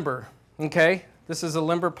here's a limber, okay? This is a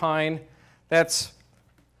limber pine that's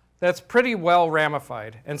pretty well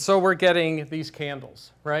ramified. And so we're getting these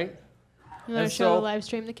candles, right? You want to show the live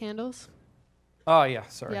stream the candles? Oh, yeah,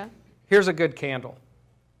 sorry. Yeah. Here's a good candle,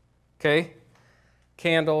 okay?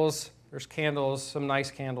 Candles. There's candles, some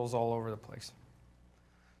nice candles all over the place.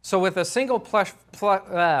 So with a single flush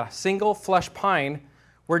pine,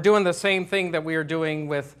 we're doing the same thing that we are doing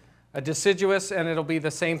with a deciduous, and it'll be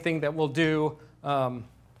the same thing that we'll do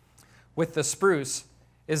with the spruce,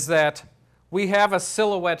 is that we have a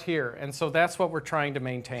silhouette here, and so that's what we're trying to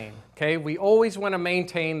maintain. Okay? We always want to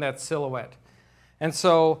maintain that silhouette. And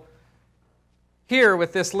so here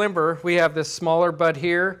with this limber, we have this smaller bud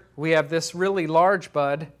here, we have this really large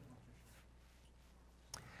bud,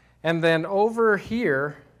 and then over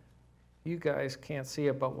here, you guys can't see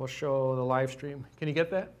it, but we'll show the live stream. Can you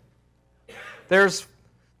get that? There's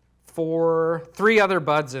 3 other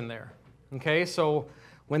buds in there. Okay, so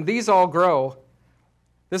when these all grow,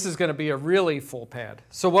 this is going to be a really full pad.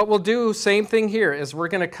 So what we'll do, same thing here, is we're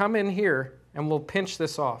going to come in here and we'll pinch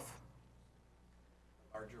this off.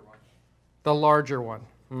 Larger one. The larger one.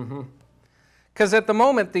 Because at the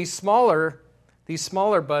moment, these smaller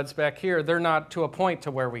buds back here, they're not to a point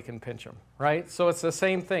to where we can pinch them, right? So it's the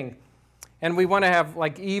same thing. And we want to have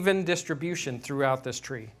like even distribution throughout this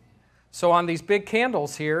tree. So on these big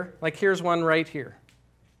candles here, like here's one right here,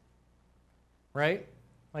 right?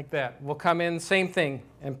 Like that. We'll come in, same thing,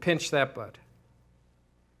 and pinch that bud.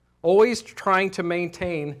 Always trying to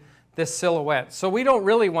maintain this silhouette. So we don't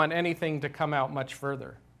really want anything to come out much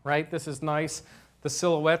further, right? This is nice. The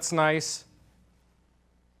silhouette's nice.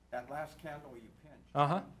 That last candle you pinched,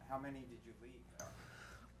 Uh-huh. how many did you leave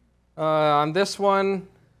there? On this one,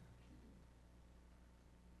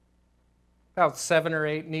 about 7 or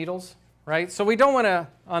 8 needles, right? So we don't want to,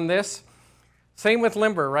 on this, same with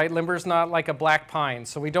limber, right? Limber's not like a black pine,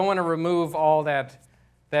 so we don't want to remove all that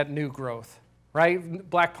new growth, right?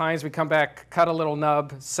 Black pines, we come back, cut a little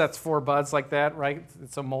nub, sets 4 buds like that, right?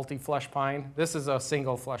 It's a multi-flush pine. This is a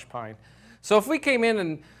single flush pine. So if we came in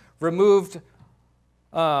and removed,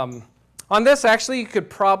 on this actually you could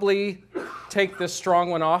probably take this strong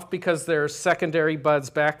one off because there's secondary buds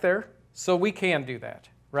back there, so we can do that.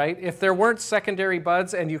 right? If there weren't secondary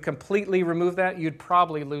buds and you completely remove that, you'd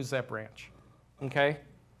probably lose that branch, okay?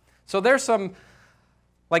 So there's some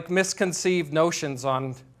like misconceived notions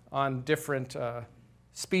on different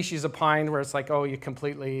species of pine where it's like, oh, you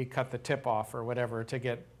completely cut the tip off or whatever to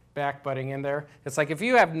get back budding in there. It's like if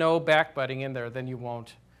you have no back budding in there, then you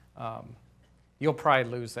won't, you'll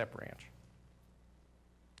probably lose that branch.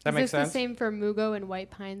 Does that make sense? Is this the same for mugo and white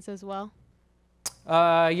pines as well?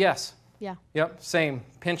 Yes. Yeah. Yep, same.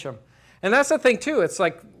 Pinch them. And that's the thing too. It's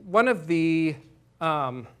like one of the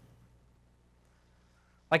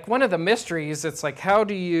mysteries. It's like, how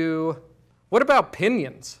do you, what about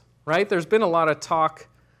pinions, right? There's been a lot of talk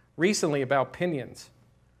recently about pinions.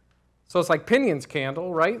 So it's like pinions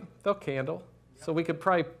candle, right? They'll candle. Yep. So we could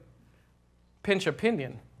probably pinch a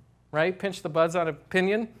pinion, right? Pinch the buds on a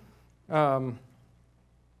pinion.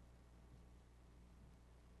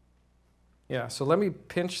 Yeah, so let me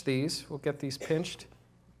pinch these. We'll get these pinched.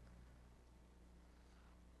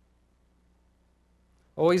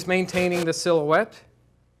 Always maintaining the silhouette.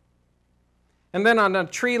 And then on a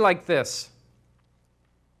tree like this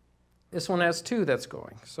one has two that's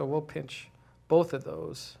going. So we'll pinch both of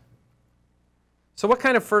those. So what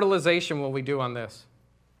kind of fertilization will we do on this?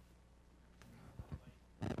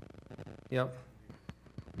 Yep.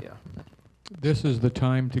 Yeah. This is the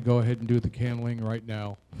time to go ahead and do the candling right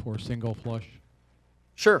now for single flush?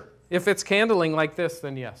 Sure. If it's candling like this,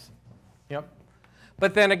 then yes. Yep.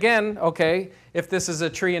 But then again, okay, if this is a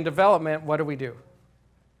tree in development, what do we do?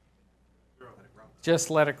 Just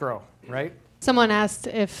let it grow, right? Someone asked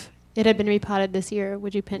if it had been repotted this year,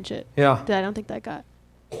 would you pinch it? Yeah. I don't think that got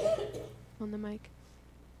on the mic.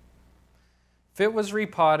 If it was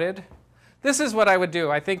repotted, this is what I would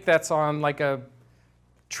do. I think that's on like a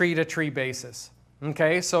tree-to-tree basis.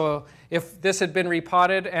 Okay, so if this had been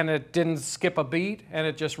repotted and it didn't skip a beat and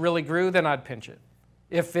it just really grew, then I'd pinch it.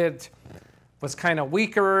 If it was kind of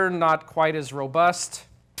weaker, not quite as robust,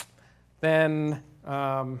 then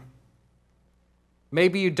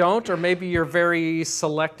maybe you don't, or maybe you're very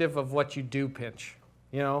selective of what you do pinch.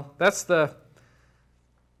 You know, that's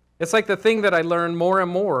it's like the thing that I learned more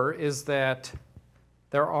and more is that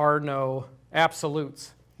there are no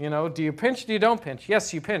absolutes. You know, do you pinch, do you don't pinch?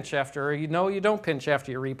 Yes, you pinch after, or you don't pinch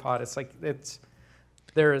after you repot. It's like,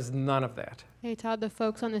 there is none of that. Hey Todd, the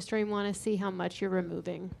folks on the stream want to see how much you're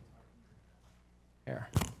removing. Here.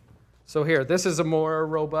 So here, this is a more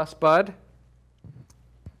robust bud.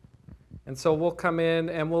 And so we'll come in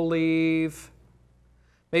and we'll leave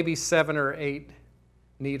maybe 7 or 8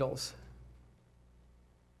 needles.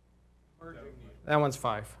 That one's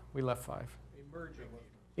 5. We left 5.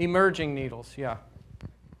 Emerging needles, yeah.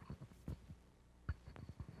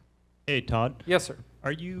 Hey, Todd. Yes, sir.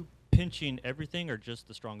 Are you pinching everything or just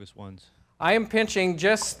the strongest ones? I am pinching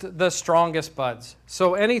just the strongest buds.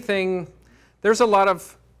 So anything, there's a lot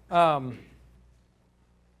of,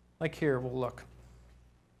 like here, we'll look.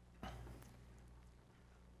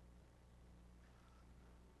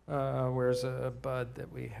 Where's a bud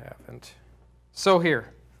that we haven't? So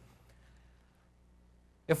here,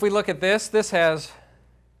 if we look at this, this has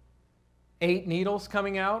 8 needles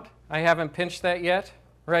coming out. I haven't pinched that yet,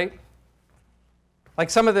 right? Like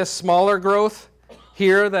some of this smaller growth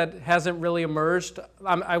here that hasn't really emerged,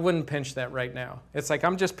 I wouldn't pinch that right now. It's like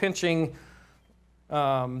I'm just pinching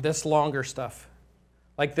this longer stuff.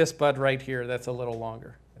 Like this bud right here that's a little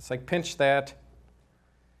longer. It's like pinch that.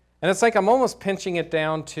 And it's like I'm almost pinching it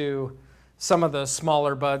down to some of the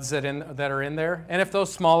smaller buds that are in there. And if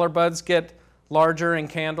those smaller buds get larger and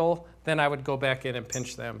candle, then I would go back in and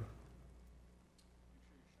pinch them.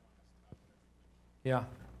 Yeah.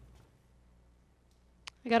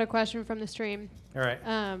 I got a question from the stream. All right.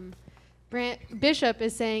 Bishop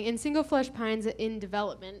is saying, in single flush pines in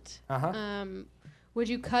development, would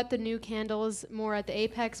you cut the new candles more at the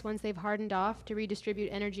apex once they've hardened off to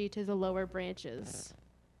redistribute energy to the lower branches?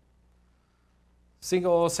 Say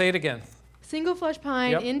it again. Single flush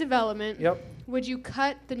pine in development. Yep. Would you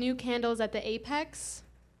cut the new candles at the apex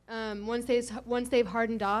once they've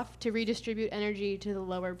hardened off to redistribute energy to the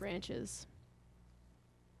lower branches?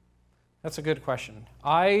 That's a good question.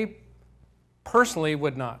 I personally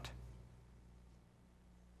would not.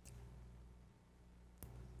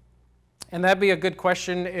 And that'd be a good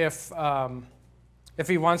question if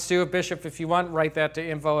he wants to. Bishop, if you want, write that to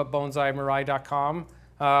info@bonsaimirai.com.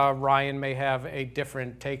 Ryan may have a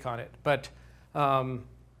different take on it. But how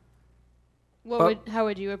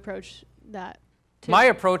would you approach that? My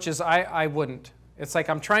approach is I wouldn't. It's like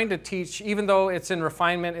I'm trying to teach, even though it's in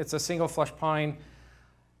refinement, it's a single flush pine,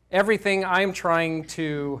 everything I'm trying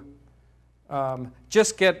to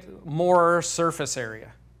just get more surface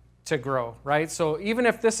area. to grow, right? So even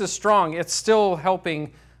if this is strong, it's still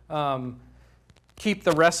helping keep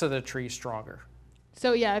the rest of the tree stronger.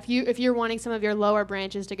 So yeah, if you're wanting some of your lower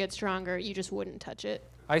branches to get stronger, you just wouldn't touch it.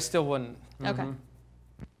 I still wouldn't. Okay.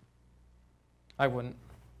 I wouldn't.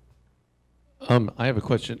 I have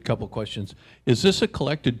a couple questions. Is this a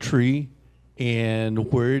collected tree,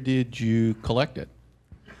 and where did you collect it?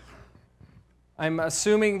 I'm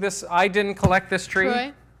assuming this, I didn't collect this tree.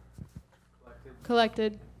 Troy?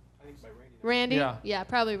 Collected. Randy? Yeah. Yeah,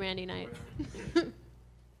 probably Randy Knight.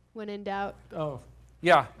 When in doubt. Oh,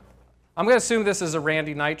 yeah. I'm going to assume this is a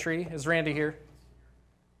Randy Knight tree. Is Randy here?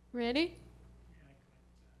 Randy?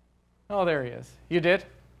 Oh, there he is. You did?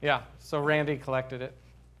 Yeah. So Randy collected it.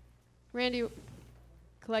 Randy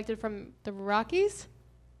collected from the Rockies?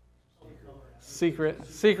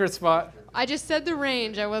 Secret spot. I just said the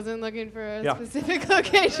range. I wasn't looking for a Yeah. specific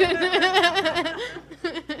location.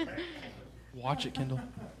 Watch it, Kendall.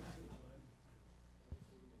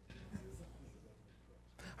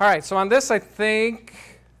 All right, so on this, I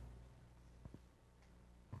think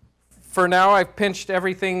for now I've pinched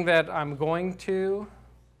everything that I'm going to.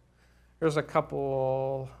 There's a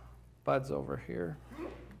couple buds over here.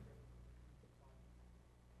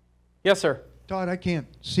 Yes, sir. Todd, I can't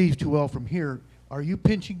see too well from here. Are you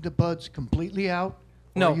pinching the buds completely out?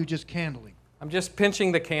 Or No. are you just candling? I'm just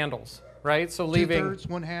pinching the candles, right? So leaving 2/3,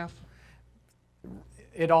 1/2?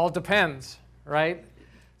 It all depends, right?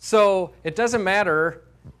 So it doesn't matter.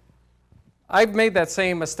 I've made that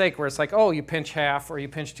same mistake where it's like, oh, you pinch half or you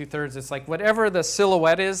pinch 2/3. It's like whatever the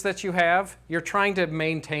silhouette is that you have, you're trying to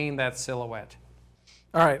maintain that silhouette.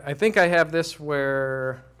 All right, I think I have this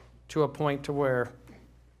where, to a point to where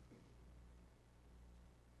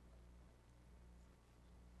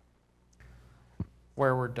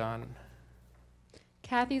we're done.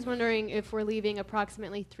 Kathy's wondering if we're leaving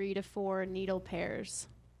approximately 3 to 4 needle pairs.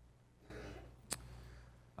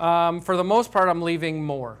 For the most part, I'm leaving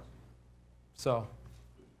more. So.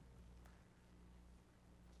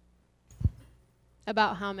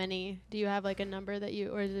 About how many? Do you have like a number that you,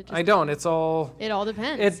 or is it just? I don't. It's all. It all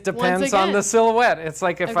depends. It depends on the silhouette. It's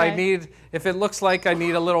like if Okay. if it looks like I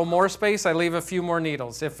need a little more space, I leave a few more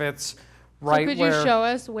needles. If it's right so could where. you show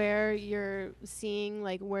us where you're seeing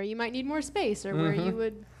like where you might need more space or where you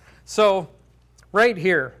would? So, right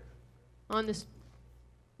here. On this.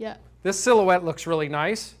 Yeah. This silhouette looks really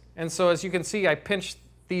nice, and so as you can see, I pinched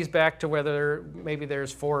these back to where maybe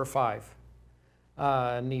there's 4 or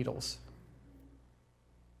 5 needles.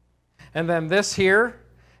 And then this here,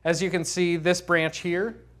 as you can see, this branch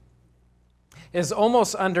here is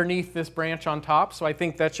almost underneath this branch on top, so I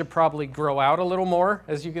think that should probably grow out a little more,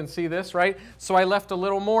 as you can see this, right? So I left a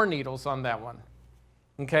little more needles on that one,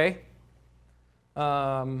 okay?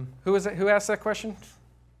 Who asked that question?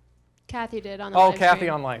 Kathy did on the Oh, live Kathy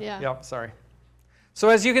stream. online. Yeah. Yep, sorry. So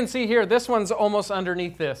as you can see here, this one's almost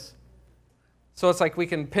underneath this. So it's like we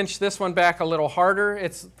can pinch this one back a little harder.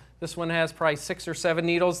 This one has probably 6 or 7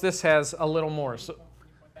 needles. This has a little more. So,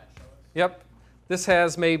 yep. This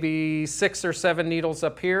has maybe 6 or 7 needles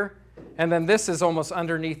up here. And then this is almost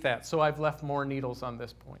underneath that. So I've left more needles on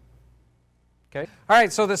this point. Okay. All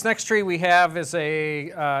right, so this next tree we have is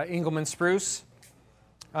a Engelmann spruce.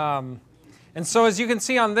 And so as you can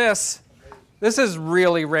see on this is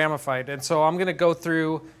really ramified. And so I'm going to go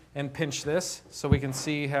through and pinch this so we can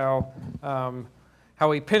see how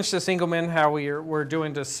we pinch this Engelmann, how we're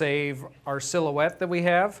doing to save our silhouette that we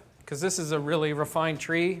have, because this is a really refined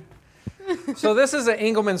tree. So this is an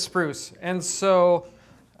Engelmann spruce. And so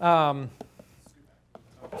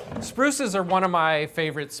spruces are one of my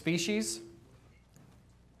favorite species,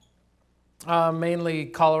 mainly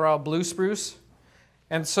Colorado blue spruce.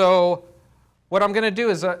 And so what I'm going to do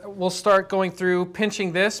is we'll start going through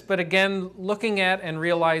pinching this, but again, looking at and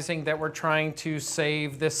realizing that we're trying to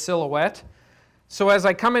save this silhouette. So as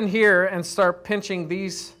I come in here and start pinching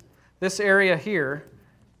this area here,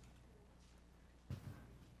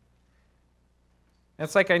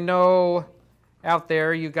 it's like I know out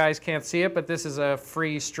there you guys can't see it, but this is a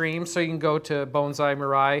free stream, so you can go to Bonsai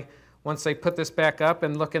Mirai once they put this back up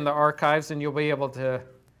and look in the archives, and you'll be able to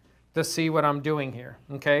see what I'm doing here,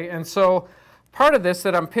 okay? And so part of this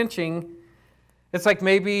that I'm pinching, it's like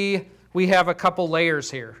maybe we have a couple layers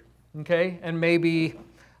here, okay? And maybe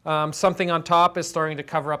something on top is starting to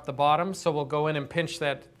cover up the bottom, so we'll go in and pinch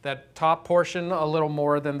that top portion a little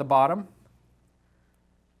more than the bottom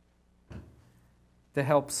to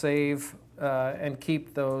help save and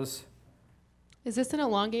keep those. Is this an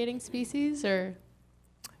elongating species or?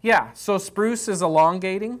 Yeah, so spruce is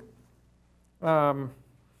elongating. And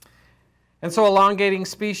so elongating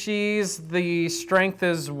species, the strength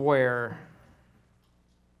is where?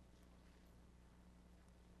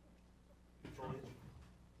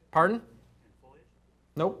 Pardon?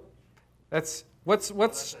 Nope. That's what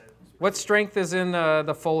strength is in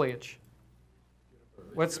the foliage?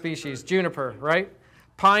 What species? Juniper, right?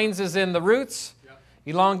 Pines is in the roots.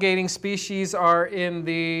 Elongating species are in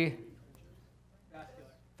the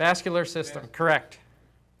vascular system. Correct.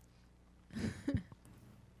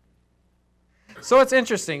 So it's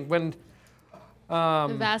interesting when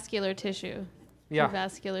the vascular tissue. Yeah. The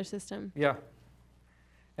vascular system. Yeah.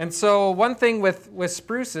 And so one thing with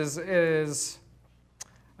spruces is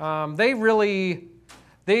they really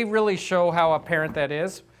show how apparent that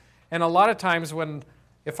is. And a lot of times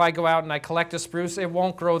if I go out and I collect a spruce, it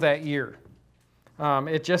won't grow that year.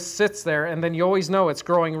 It just sits there, and then you always know it's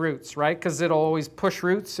growing roots, right? Because it'll always push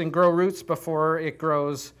roots and grow roots before it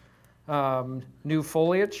grows new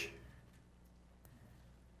foliage.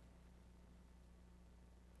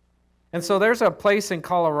 And so there's a place in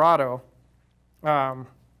Colorado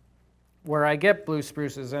where I get blue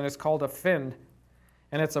spruces, and it's called a Find.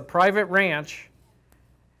 And it's a private ranch,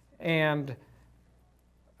 and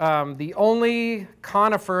the only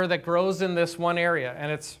conifer that grows in this one area,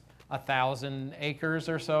 and it's 1,000 acres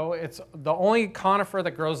or so, it's the only conifer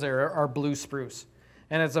that grows there are blue spruce.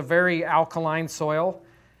 And it's a very alkaline soil.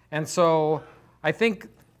 And so I think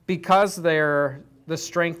because the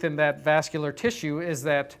strength in that vascular tissue is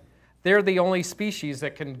that they're the only species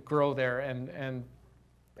that can grow there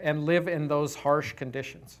and live in those harsh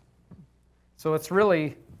conditions. So it's a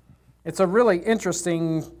really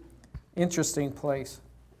interesting place.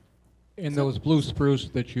 In those blue spruce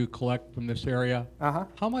that you collect from this area,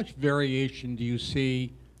 how much variation do you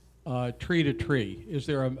see tree to tree? Is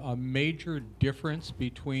there a major difference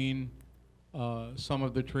between some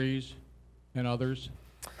of the trees and others?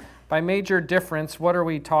 By major difference, what are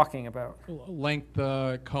we talking about?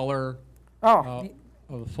 Length, color, of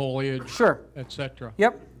the foliage, sure, etc.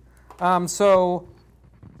 Yep. So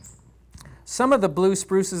some of the blue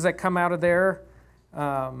spruces that come out of there,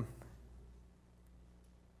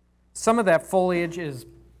 some of that foliage is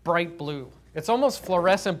bright blue. It's almost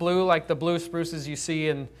fluorescent blue, like the blue spruces you see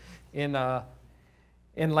in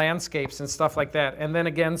landscapes and stuff like that. And then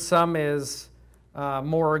again, some is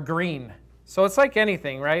more green. So it's like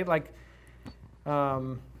anything, right? Like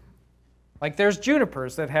there's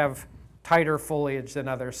junipers that have tighter foliage than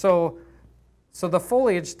others. So the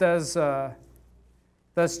foliage does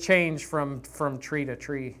change from tree to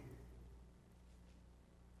tree.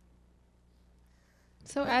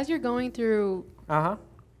 So as you're going through, can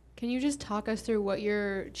you just talk us through what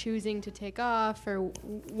you're choosing to take off, or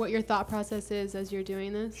what your thought process is as you're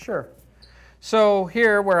doing this? Sure. So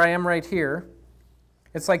here, where I am right here,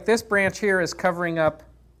 it's like this branch here is covering up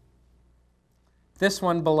this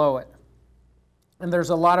one below it. And there's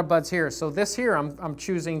a lot of buds here. So this here, I'm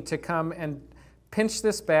choosing to come and pinch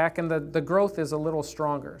this back, and the growth is a little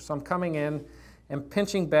stronger. So I'm coming in and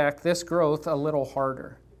pinching back this growth a little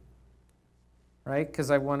harder, right?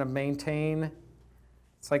 Because I want to maintain,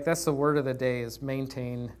 it's like that's the word of the day, is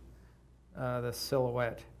maintain the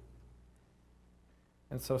silhouette.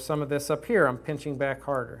 And so some of this up here, I'm pinching back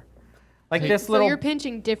harder. Like this little. So you're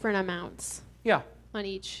pinching different amounts. Yeah. On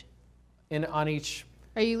each. On each.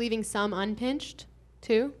 Are you leaving some unpinched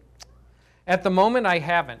too? At the moment, I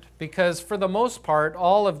haven't, because for the most part,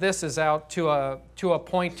 all of this is out to a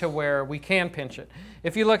point to where we can pinch it.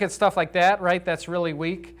 If you look at stuff like that, right, that's really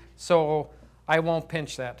weak, so I won't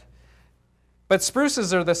pinch that. But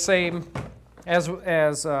spruces are the same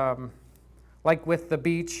as like with the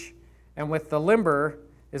beech and with the limber,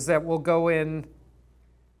 is that we'll go in.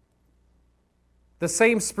 The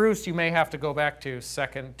same spruce you may have to go back to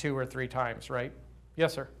second 2 or 3 times, right?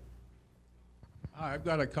 Yes, sir. I've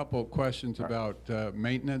got a couple of questions about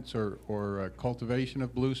maintenance or cultivation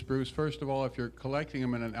of blue spruce. First of all, if you're collecting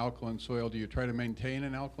them in an alkaline soil, do you try to maintain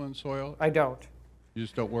an alkaline soil? I don't. You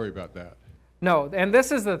just don't worry about that? No, and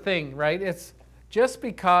this is the thing, right? It's just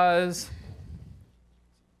because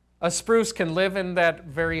a spruce can live in that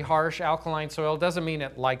very harsh alkaline soil doesn't mean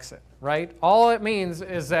it likes it, right? All it means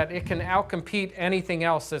is that it can outcompete anything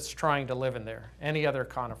else that's trying to live in there, any other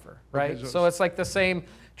conifer, right? Okay, so it's like the same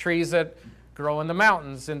trees that grow in the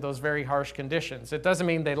mountains in those very harsh conditions. It doesn't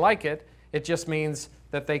mean they like it. It just means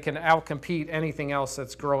that they can outcompete anything else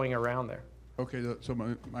that's growing around there. Okay, so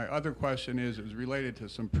my other question is related to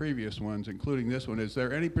some previous ones, including this one. Is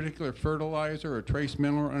there any particular fertilizer or trace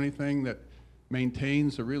mineral or anything that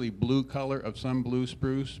maintains the really blue color of some blue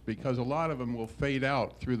spruce? Because a lot of them will fade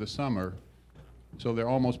out through the summer, so they're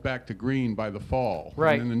almost back to green by the fall.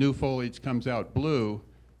 Right. And then the new foliage comes out blue.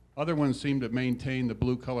 Other ones seem to maintain the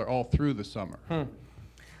blue color all through the summer.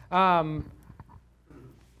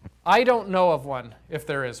 I don't know of one, if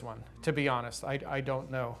there is one, to be honest. I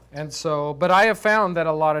don't know. And so, but I have found that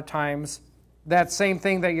a lot of times that same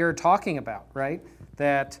thing that you're talking about, right?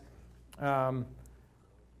 That,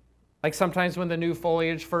 like sometimes when the new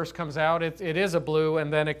foliage first comes out, it is a blue,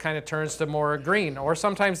 and then it kind of turns to more green. Or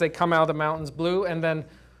sometimes they come out of the mountains blue, and then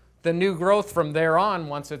the new growth from there on,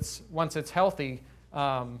 once it's healthy,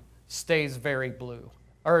 stays very blue,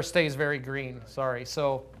 or stays very green, sorry.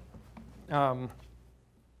 So,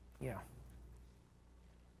 yeah.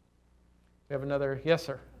 We have another, yes,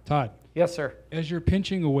 sir. Todd. Yes, sir. As you're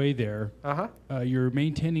pinching away there, you're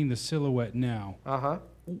maintaining the silhouette now.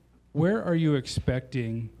 Where are you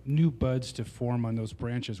expecting new buds to form on those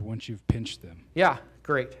branches once you've pinched them? Yeah,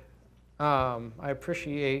 great. I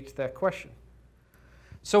appreciate that question.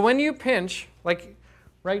 So when you pinch, like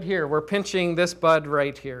right here, we're pinching this bud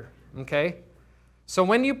right here, okay? So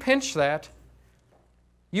when you pinch that,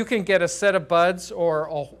 you can get a set of buds or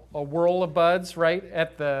a whirl of buds right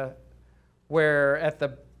at the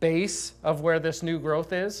base of where this new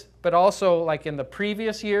growth is, but also like in the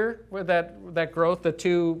previous year where that growth, the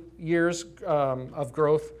 2 years of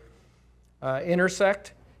growth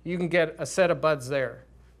intersect, you can get a set of buds there.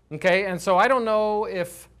 Okay, and so I don't know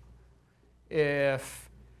if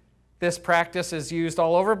this practice is used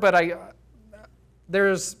all over, but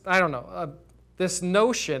there's, I don't know, this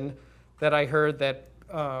notion that I heard that,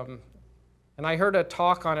 and I heard a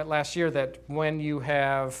talk on it last year, that when you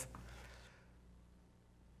have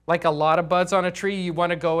like a lot of buds on a tree, you want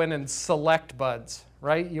to go in and select buds,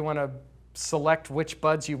 right? You want to select which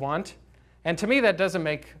buds you want. And to me, that doesn't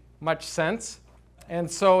make much sense. And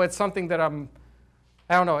so it's something that I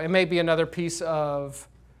don't know, it may be another piece of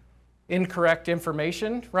incorrect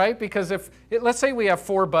information, right? Because let's say we have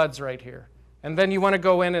 4 buds right here, and then you want to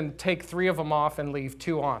go in and take 3 of them off and leave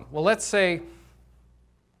 2 on. Well, let's say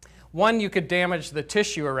 1, you could damage the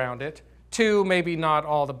tissue around it. 2, maybe not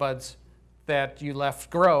all the buds that you left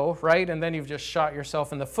grow, right? And then you've just shot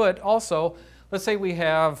yourself in the foot. Also, let's say we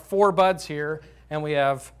have 4 buds here, and we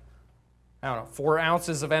have, I don't know, 4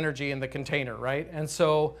 ounces of energy in the container, right? And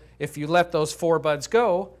so if you let those 4 buds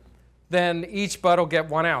go, then each bud will get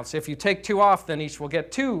 1 ounce. If you take 2 off, then each will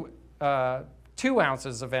get 2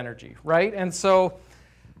 ounces of energy, right? And so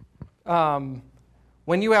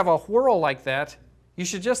when you have a whirl like that, you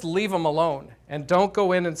should just leave them alone and don't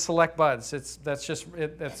go in and select buds.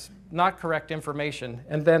 That's not correct information.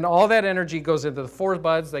 And then all that energy goes into the 4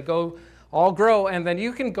 buds. They all grow, and then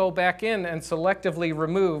you can go back in and selectively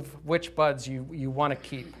remove which buds you want to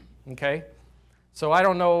keep, okay? So I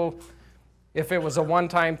don't know if it was a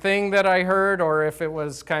one-time thing that I heard or if it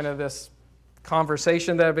was kind of this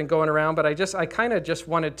conversation that had been going around, but I kind of just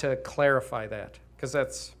wanted to clarify that, because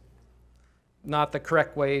that's not the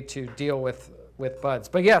correct way to deal with buds.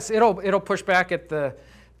 But yes, it'll push back at the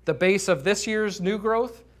base of this year's new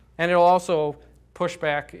growth, and it'll also push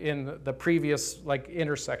back in the previous like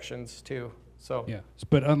intersections too. So yeah,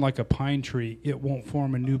 but unlike a pine tree, it won't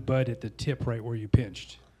form a new bud at the tip right where you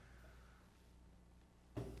pinched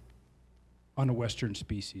on a western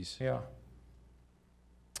species. Yeah.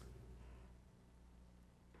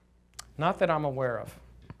 Not that I'm aware of.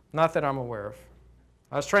 Not that I'm aware of.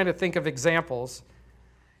 I was trying to think of examples.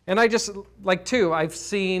 And I just, like too, I've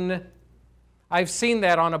seen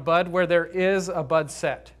that on a bud where there is a bud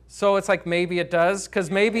set. So it's like maybe it does,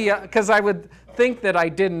 because I would think that I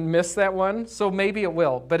didn't miss that one, so maybe it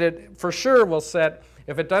will. But it for sure will set,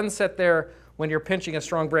 if it doesn't set there when you're pinching a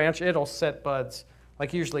strong branch, it'll set buds,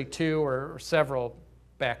 like usually 2 or several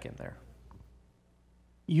back in there.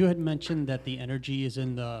 You had mentioned that the energy is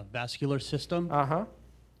in the vascular system.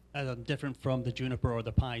 Different from the juniper or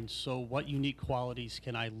the pine. So what unique qualities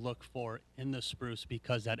can I look for in the spruce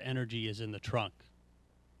because that energy is in the trunk?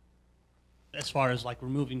 As far as like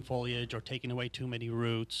removing foliage or taking away too many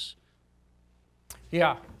roots?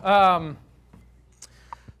 Yeah.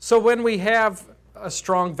 So when we have a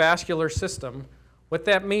strong vascular system, what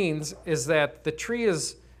that means is that the tree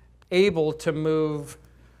is able to move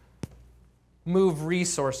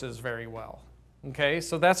resources very well. Okay,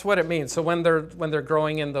 so that's what it means. So when they're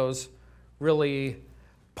growing in those really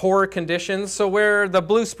poor conditions, so where the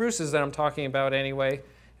blue spruces that I'm talking about anyway,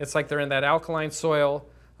 it's like they're in that alkaline soil.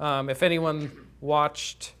 If anyone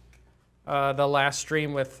watched the last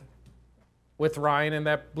stream with Ryan and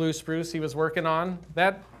that blue spruce he was working on,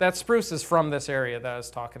 that spruce is from this area that I was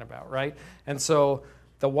talking about, right? And so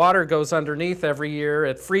the water goes underneath every year,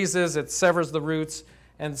 it freezes, it severs the roots,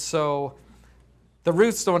 and so the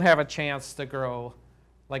roots don't have a chance to grow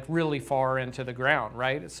like really far into the ground,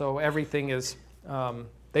 right? So everything is,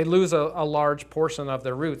 they lose a large portion of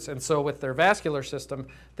their roots. And so with their vascular system,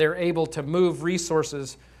 they're able to move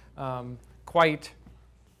resources quite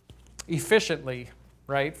efficiently,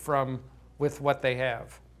 right, with what they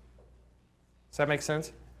have. Does that make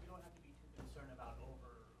sense?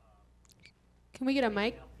 Can we get a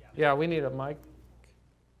mic? Yeah, we need a mic.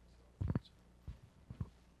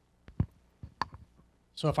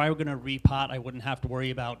 So if I were going to repot, I wouldn't have to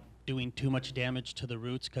worry about doing too much damage to the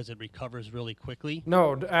roots because it recovers really quickly?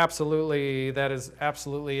 No, absolutely. That is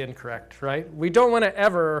absolutely incorrect, right? We don't want to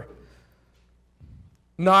ever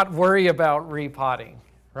not worry about repotting,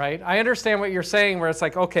 right? I understand what you're saying where it's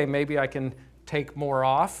like, okay, maybe I can take more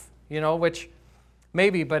off, which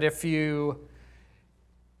maybe, but if you're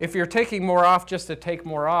taking more off just to take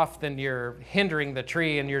more off, then you're hindering the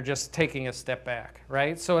tree and you're just taking a step back,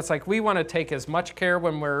 right? So it's like we want to take as much care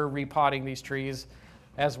when we're repotting these trees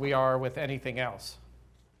as we are with anything else.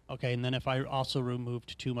 Okay, and then if I also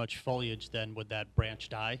removed too much foliage, then would that branch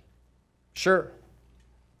die? Sure.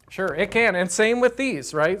 Sure, it can. And same with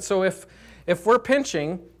these, right? So if we're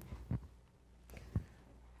pinching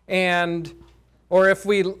or if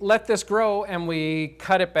we let this grow and we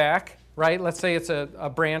cut it back, right? Let's say it's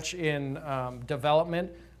a branch in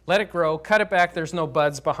development. Let it grow, cut it back, there's no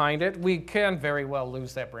buds behind it. We can very well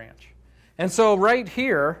lose that branch. And so right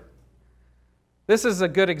here, this is a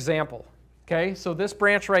good example, okay? So this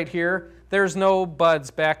branch right here, there's no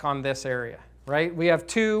buds back on this area, right? We have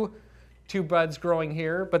two buds growing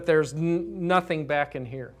here, but there's nothing back in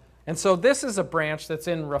here. And so this is a branch that's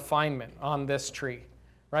in refinement on this tree,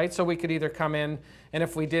 right? So we could either come in, and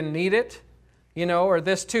if we didn't need it, or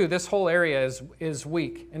this too, this whole area is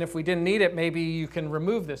weak. And if we didn't need it, maybe you can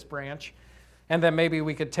remove this branch, and then maybe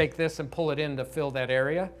we could take this and pull it in to fill that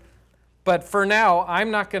area. But for now,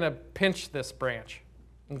 I'm not going to pinch this branch,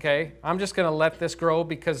 okay? I'm just going to let this grow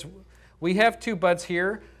because we have two buds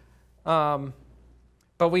here,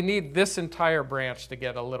 but we need this entire branch to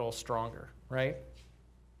get a little stronger, right?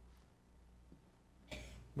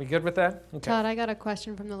 We good with that? Okay. Todd, I got a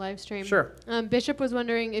question from the live stream. Sure. Bishop was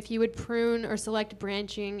wondering if you would prune or select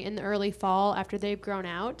branching in the early fall after they've grown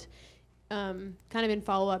out, kind of in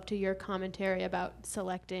follow-up to your commentary about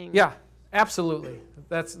selecting. Yeah, absolutely.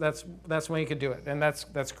 That's when you could do it, and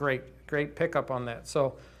that's great pickup on that.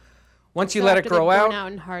 So once you let it grow out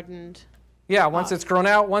and hardened. Yeah, once it's grown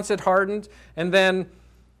out, once it hardened, and then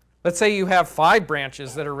let's say you have 5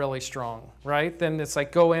 branches that are really strong, right? Then it's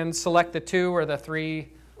like go in, select the 2 or the 3.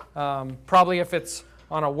 Probably if it's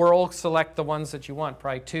on a whorl, select the ones that you want,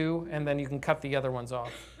 probably 2, and then you can cut the other ones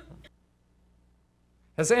off.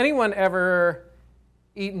 Has anyone ever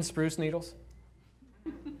eaten spruce needles?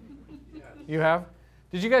 You have?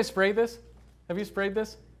 Did you guys spray this? Have you sprayed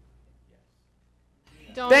this?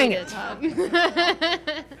 Don't Dang eat it, Todd.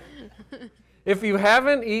 If you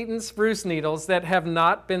haven't eaten spruce needles that have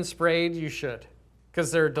not been sprayed, you should,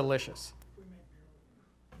 because they're delicious.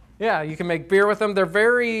 Yeah, you can make beer with them.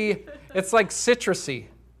 It's like citrusy.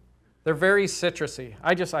 They're very citrusy.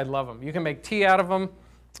 I love them. You can make tea out of them.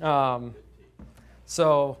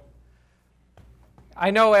 So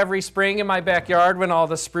I know every spring in my backyard when all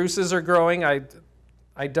the spruces are growing,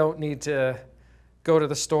 I don't need to go to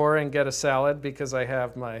the store and get a salad because I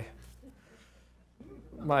have my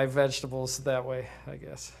vegetables that way, I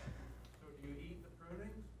guess. So do you eat the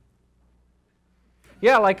pruning?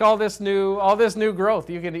 Yeah, like all this new growth,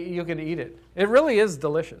 you can eat it. It really is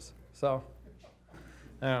delicious. So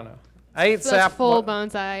I don't know. I ate sap. Full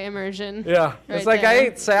bonsai immersion. Yeah, it's like there. I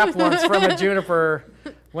ate sap once from a juniper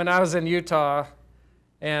when I was in Utah,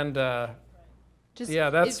 and it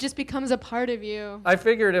just becomes a part of you. I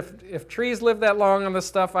figured if trees live that long on this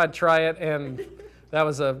stuff, I'd try it, and that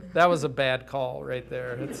was a bad call right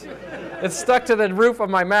there. It's stuck to the roof of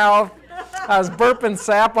my mouth. I was burping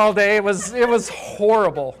sap all day. It was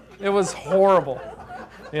horrible. It was horrible.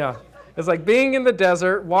 Yeah. It's like being in the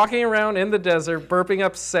desert, walking around in the desert, burping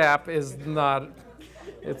up sap is not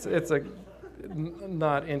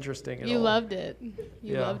not interesting at all. You loved it.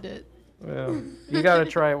 You loved it. Yeah. You got to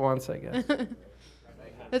try it once, I guess.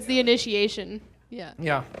 That's the initiation. Yeah.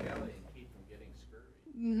 Yeah.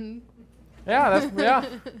 Mm-hmm. Yeah,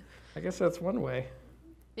 I guess that's one way.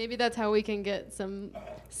 Maybe that's how we can get some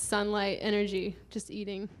sunlight energy, just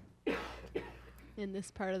eating in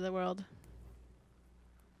this part of the world.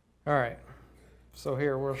 All right. So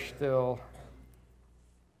here we're still.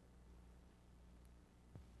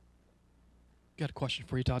 Got a question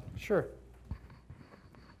for you, Todd. Sure.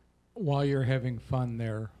 While you're having fun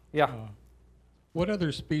there, what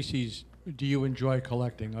other species do you enjoy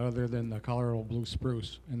collecting other than the Colorado blue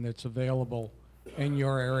spruce and that's available in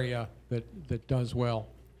your area that does well?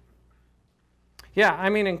 Yeah, I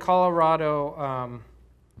mean in Colorado,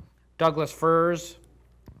 Douglas firs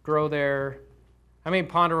grow there. I mean,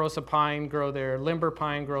 ponderosa pine grow there, limber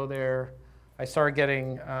pine grow there. I started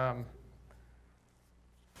getting, I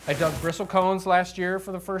dug bristlecones last year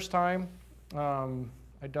for the first time.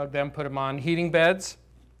 I dug them, put them on heating beds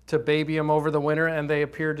to baby them over the winter, and they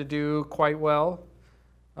appear to do quite well.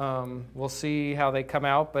 We'll see how they come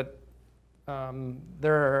out, but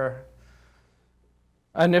their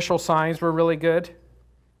initial signs were really good.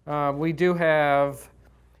 We do have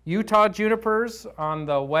Utah junipers on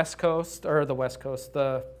the west coast,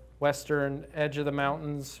 the western edge of the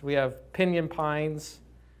mountains. We have pinyon pines.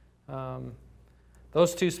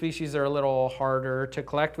 Those two species are a little harder to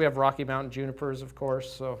collect. We have Rocky Mountain junipers, of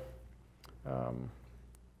course. So,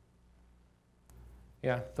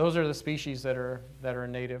 yeah, those are the species that are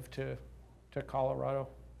native to Colorado.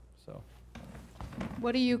 So,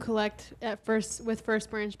 what do you collect with First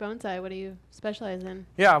Branch Bonsai? What do you specialize in?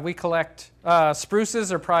 yeah, we collect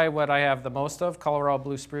spruces are probably what I have the most of, Colorado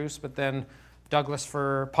blue spruce, but then Douglas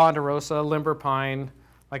fir, ponderosa, limber pine,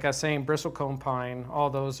 like I was saying, bristlecone pine. All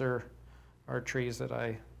those are trees that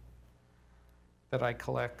I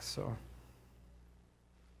collect. So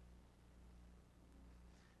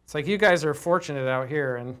it's like you guys are fortunate out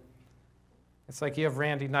here, and it's like you have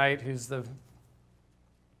Randy Knight, who's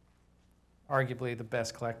arguably the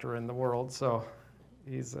best collector in the world. So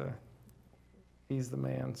he's the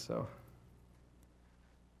man. So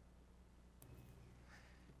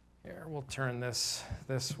here, we'll turn this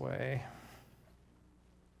way.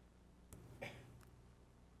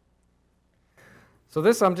 So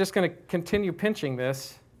this, I'm just going to continue pinching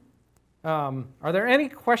this. Are there any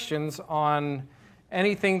questions on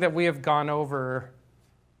anything that we have gone over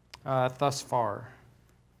thus far?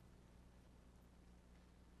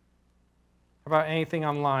 How about anything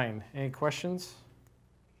online? Any questions?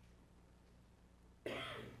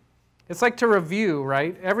 It's like to review,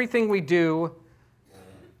 right? Everything we do,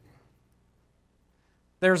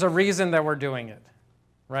 there's a reason that we're doing it.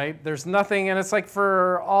 Right? There's nothing, and it's like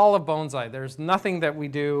for all of bonsai, there's nothing that we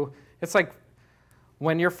do. It's like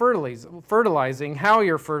when you're fertilizing, how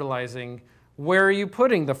you're fertilizing, where are you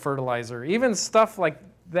putting the fertilizer, even stuff like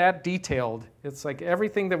that detailed. It's like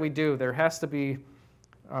everything that we do, there has to be,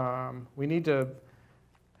 we need to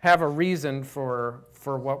have a reason for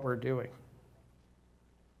what we're doing.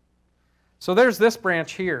 So there's this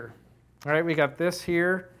branch here. All right, we got this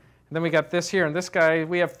here, and then we got this here, and this guy,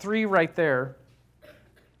 we have 3 right there.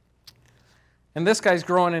 And this guy's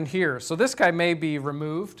growing in here. So this guy may be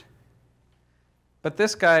removed. But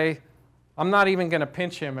this guy, I'm not even going to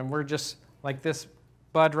pinch him. And we're just, like this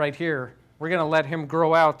bud right here, we're going to let him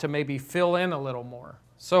grow out to maybe fill in a little more.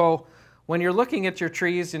 So when you're looking at your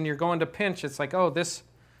trees and you're going to pinch, it's like, oh, this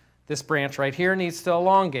branch right here needs to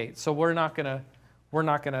elongate. So we're not going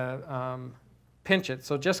to pinch it.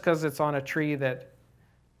 So just because it's on a tree that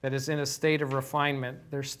is in a state of refinement,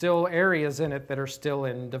 there's still areas in it that are still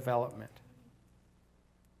in development.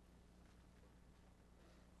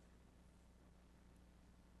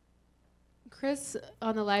 Chris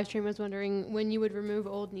on the live stream was wondering when you would remove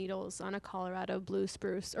old needles on a Colorado blue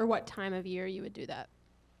spruce, or what time of year you would do that.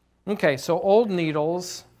 Okay, so old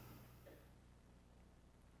needles,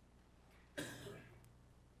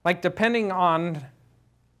 like depending on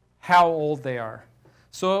how old they are.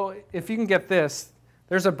 So if you can get this,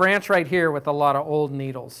 there's a branch right here with a lot of old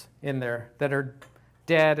needles in there that are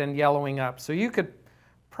dead and yellowing up. So you could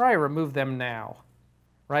probably remove them now,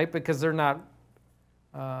 right? Because they're not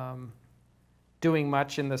doing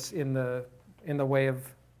much in the way of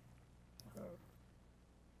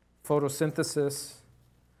photosynthesis.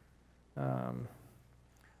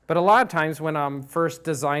 But a lot of times when I'm first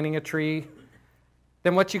designing a tree,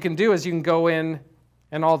 then what you can do is you can go in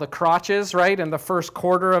and all the crotches, right, and the first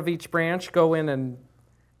quarter of each branch, go in and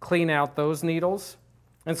clean out those needles.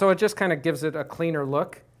 And so it just kind of gives it a cleaner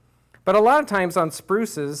look. But a lot of times on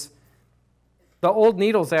spruces, the old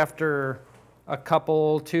needles, after a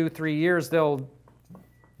couple, 2-3 years,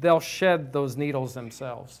 they'll shed those needles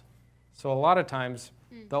themselves. So a lot of times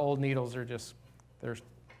the old needles are just,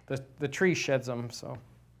 the tree sheds them. So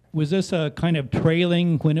was this a kind of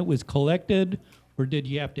trailing when it was collected, or did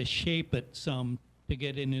you have to shape it some to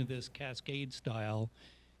get into this cascade style?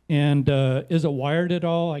 And is it wired at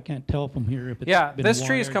all? I can't tell from here if it's been this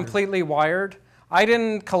tree is completely wired. I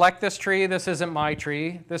didn't collect this tree. This isn't my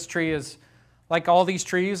tree. This tree is, like all these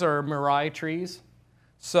trees, are Mirai trees.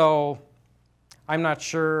 So I'm not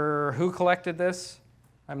sure who collected this.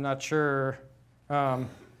 I'm not sure.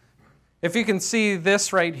 If you can see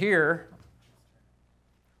this right here,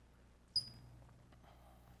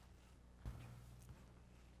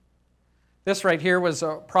 this right here was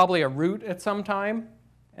probably a root at some time.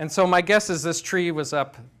 And so my guess is this tree was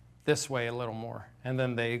up this way a little more, and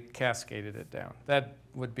then they cascaded it down. That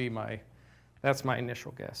would be that's my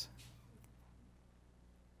initial guess.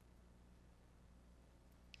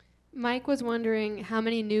 Mike was wondering how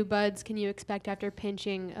many new buds can you expect after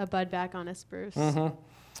pinching a bud back on a spruce? Mm-hmm.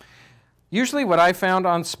 Usually what I found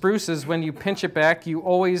on spruce is when you pinch it back, you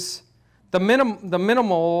always, the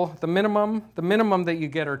minimum that you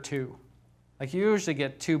get are 2. Like you usually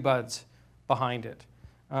get 2 buds behind it.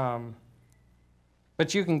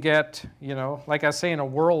 But you can get, like I was saying, a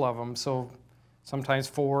whirl of them, so sometimes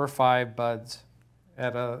 4 or 5 buds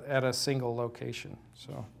at a single location.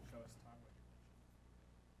 So,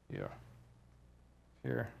 yeah.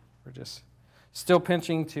 Here, we're just still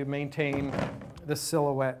pinching to maintain the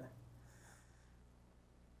silhouette.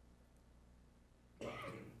 Is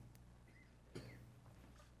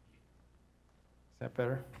that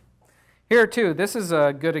better? Here too, this is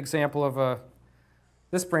a good example of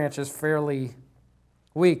this branch is fairly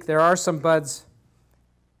weak. There are some buds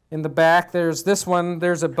in the back. There's this one,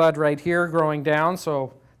 there's a bud right here growing down,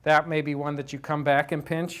 so that may be one that you come back and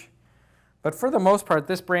pinch. But for the most part,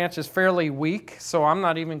 this branch is fairly weak, so I'm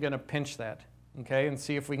not even going to pinch that, okay, and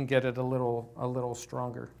see if we can get it a little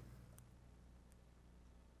stronger.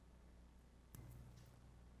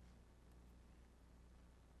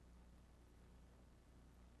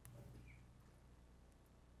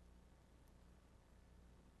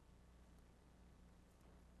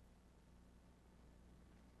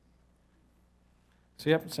 So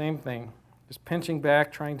yep, same thing. Just pinching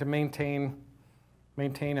back, trying to maintain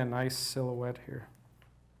a nice silhouette here.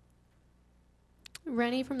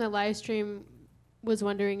 Rennie from the live stream was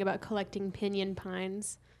wondering about collecting pinyon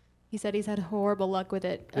pines. He said he's had horrible luck with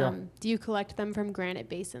it. Yeah. Do you collect them from granite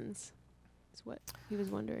basins? That's what he was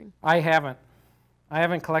wondering. I haven't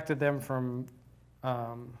collected them from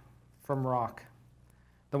rock.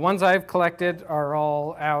 The ones I've collected are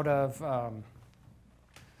all out of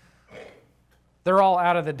they're all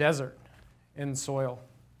out of the desert in soil.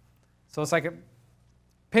 So it's like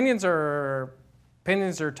pinions are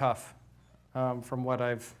tough from what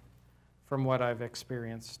I've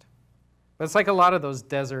experienced. But it's like a lot of those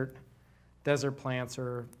desert plants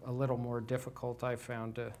are a little more difficult, I've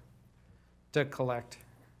found, to collect.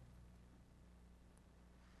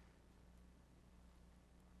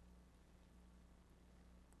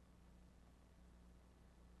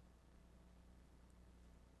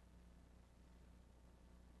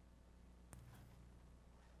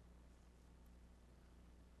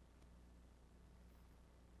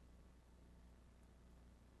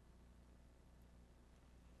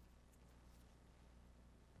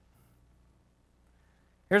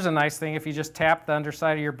 Here's a nice thing if you just tap the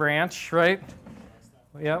underside of your branch, right?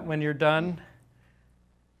 Yeah, when you're done,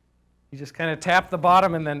 you just kind of tap the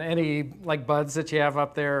bottom, and then any like buds that you have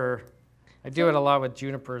up there, or I do it a lot with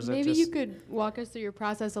junipers. Maybe you could walk us through your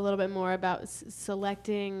process a little bit more about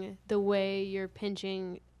selecting the way you're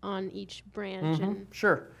pinching on each branch and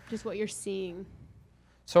sure. Just what you're seeing.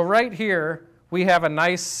 So right here, we have a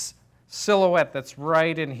nice silhouette that's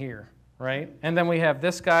right in here, right? And then we have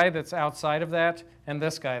this guy that's outside of that, and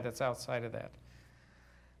this guy that's outside of that.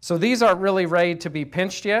 So these aren't really ready to be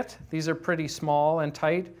pinched yet. These are pretty small and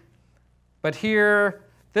tight. But here,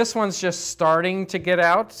 this one's just starting to get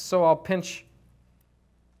out, so I'll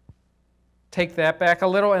take that back a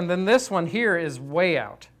little, and then this one here is way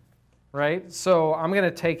out, right? So I'm going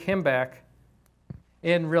to take him back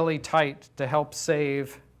in really tight to help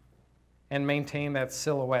save and maintain that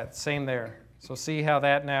silhouette. Same there. So see how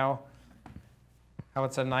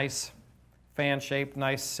it's a nice fan-shaped,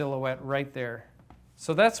 nice silhouette right there.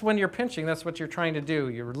 So that's when you're pinching, that's what you're trying to do.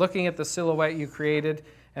 You're looking at the silhouette you created,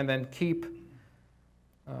 and then keep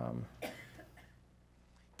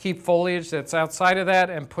foliage that's outside of that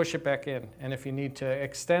and push it back in. And if you need to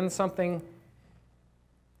extend something,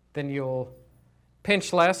 then you'll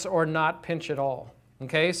pinch less or not pinch at all.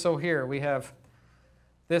 Okay, so here we have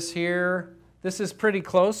this here. This is pretty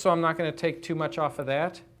close, so I'm not going to take too much off of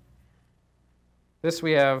that. This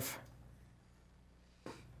we have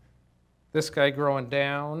this guy growing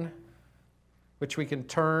down, which we can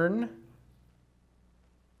turn.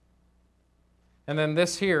 And then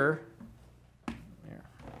this here,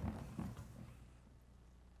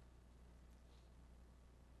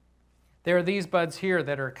 there are these buds here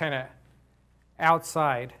that are kind of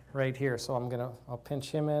outside right here. So I'll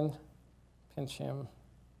pinch him in, pinch him.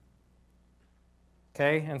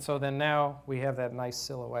 Okay, and so then now we have that nice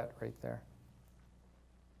silhouette right there.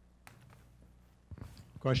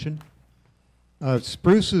 Question?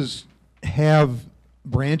 Spruces have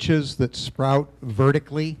branches that sprout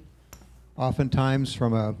vertically, oftentimes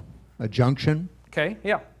from a junction. Okay,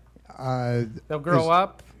 yeah. They'll grow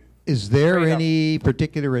up. Is there Straight up. any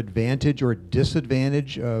particular advantage or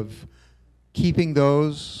disadvantage of keeping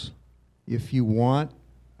those if you want?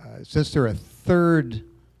 Since they're a third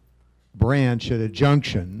branch at a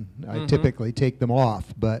junction, I typically take them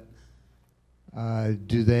off, but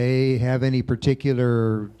do they have any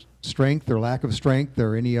particular strength or lack of strength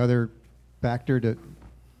or any other factor to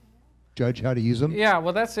judge how to use them? Yeah,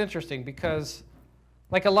 well, that's interesting because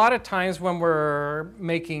like a lot of times when we're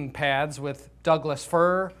making pads with Douglas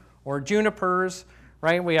fir or junipers,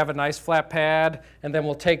 right, we have a nice flat pad, and then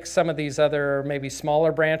we'll take some of these other maybe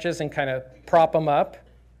smaller branches and kind of prop them up,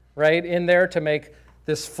 right, in there to make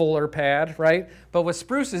this fuller pad, right? But with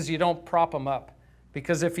spruces, you don't prop them up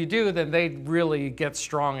because if you do, then they really get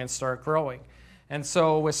strong and start growing. And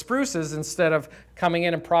so with spruces, instead of coming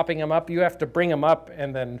in and propping them up, you have to bring them up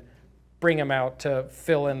and then bring them out to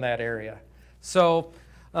fill in that area. So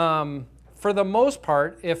for the most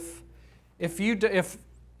part, if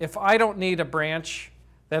I don't need a branch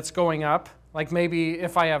that's going up, like maybe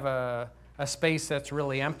if I have a space that's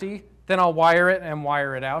really empty, then I'll wire it and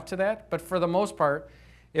wire it out to that. But for the most part,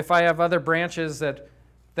 if I have other branches that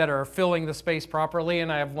are filling the space properly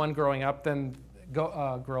and I have one growing up, then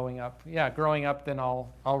growing up, then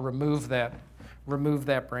I'll remove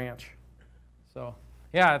that branch. So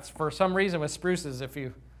yeah, it's for some reason with spruces, if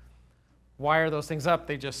you wire those things up,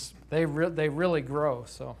 they really grow.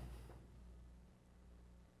 So.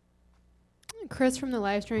 Chris from the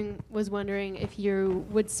live stream was wondering if you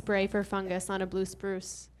would spray for fungus on a blue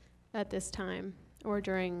spruce at this time or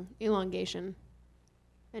during elongation,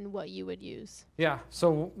 and what you would use. Yeah,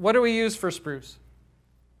 so what do we use for spruce?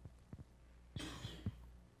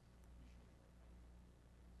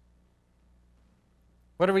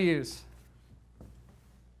 What do we use?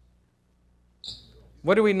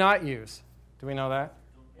 What do we not use? Do we know that?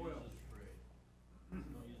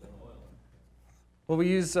 Well, we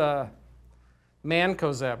use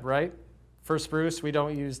mancozeb, right? For spruce, we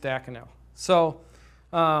don't use daconil. So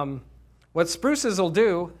what spruces will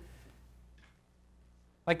do,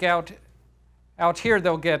 like out here,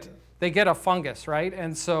 they get a fungus, right?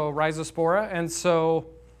 And so rhizospora. And so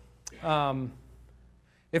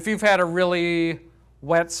if you've had a really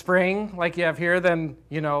wet spring like you have here, then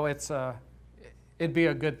you know it'd be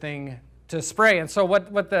a good thing to spray. And so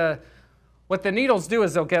what the needles do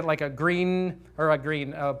is they'll get like a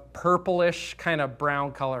purplish kind of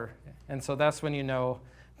brown color. And so that's when you know,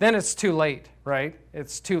 then it's too late, right?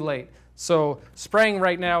 It's too late. So spraying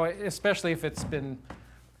right now, especially if it's been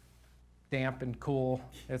damp and cool,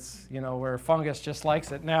 it's, where fungus just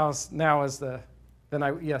likes it. Now is the, then I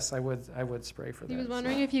would spray for that. He was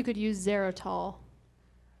wondering if you could use Xeritol.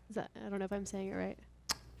 I don't know if I'm saying it right.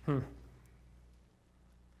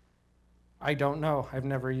 I don't know. I've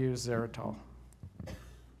never used Xeritol.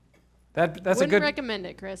 That's wouldn't a good. Recommend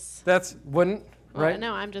it, Chris. Wouldn't, right?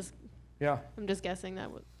 No, I'm just guessing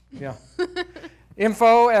that would. Yeah.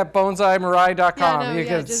 info@bonsaimirai.com. Yeah, you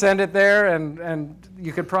can send it there, and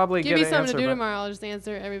you could probably give get me an something answer. to do tomorrow. I'll just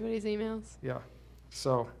answer everybody's emails. Yeah.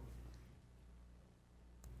 So.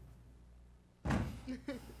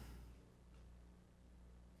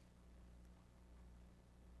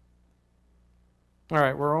 All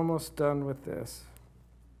right, we're almost done with this.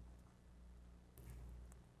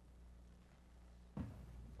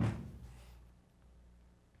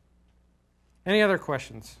 Any other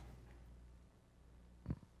questions?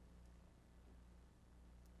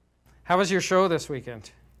 How was your show this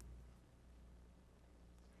weekend?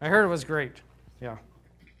 I heard it was great. Yeah.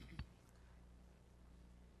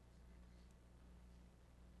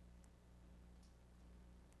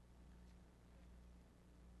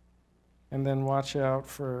 And then watch out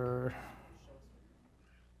for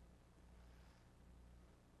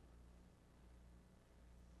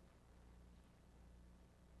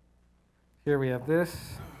here we have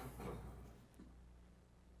this.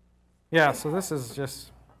 Yeah, so this is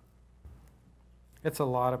just, it's a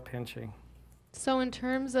lot of pinching. So in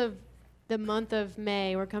terms of the month of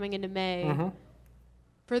May, we're coming into May. Mm-hmm.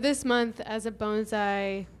 For this month, as a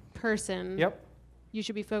bonsai person, Yep. you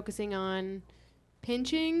should be focusing on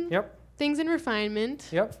pinching. Yep. Things in refinement.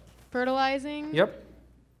 Yep. Fertilizing. Yep.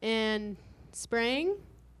 And spraying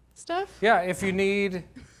stuff. Yeah, if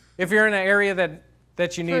you're in an area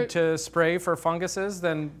that you need to spray for funguses,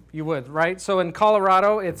 then you would, right? So in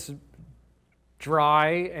Colorado, it's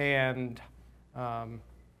dry, and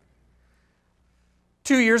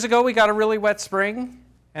 2 years ago we got a really wet spring,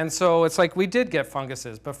 and so it's like we did get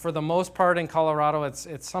funguses. But for the most part in Colorado,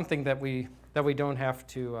 it's something that we don't have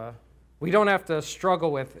to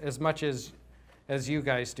struggle with as much as you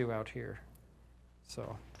guys do out here.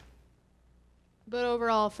 So. But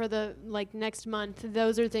overall, for the next month,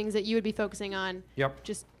 those are things that you would be focusing on. Yep.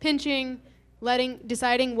 Just pinching,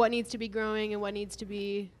 deciding what needs to be growing and what needs to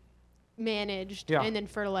be managed, and then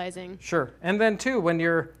fertilizing. Sure. And then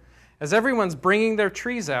too, as everyone's bringing their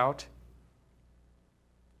trees out,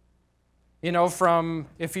 from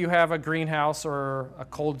if you have a greenhouse or a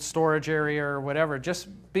cold storage area or whatever, just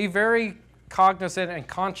be very cognizant and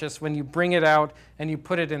conscious when you bring it out and you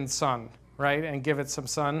put it in sun, right? And give it some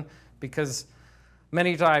sun, because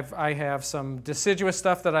many times I have some deciduous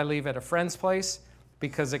stuff that I leave at a friend's place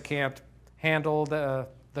because it can't handle the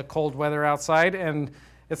cold weather outside. And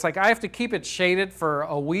it's like I have to keep it shaded for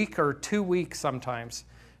a week or 2 weeks sometimes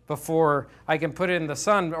before I can put it in the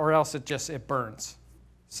sun, or else it burns.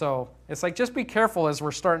 So it's like, just be careful as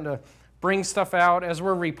we're starting to bring stuff out, as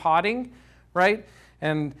we're repotting, right?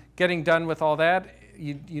 And getting done with all that.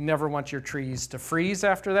 You never want your trees to freeze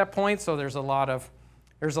after that point. So there's a lot of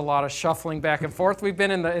shuffling back and forth. We've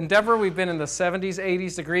been in the Endeavor, we've been in the 70s,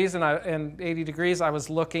 80s degrees, and 80 degrees. I was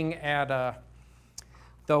looking at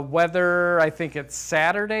the weather, I think it's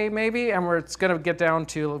Saturday maybe, and it's going to get down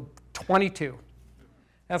to 22.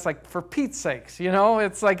 That's like, for Pete's sakes,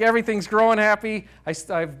 it's like everything's growing happy.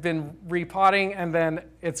 I've been repotting, and then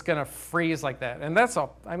it's going to freeze like that. And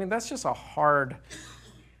that's just a hard,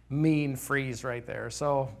 mean freeze right there.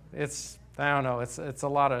 So I don't know, it's a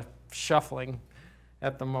lot of shuffling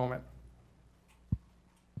at the moment.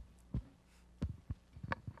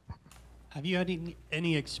 Have you had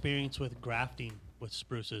any experience with grafting with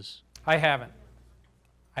spruces? I haven't.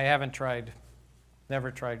 Never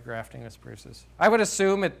tried grafting with spruces. I would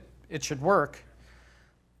assume it should work,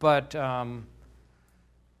 but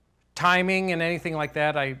timing and anything like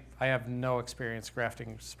that, I have no experience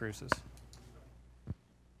grafting spruces.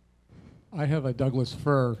 I have a Douglas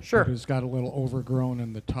fir that has got a little overgrown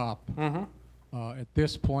in the top. At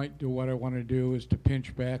this point, what I want to do is to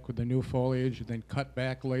pinch back with the new foliage and then cut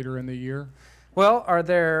back later in the year. Well, are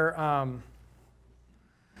there,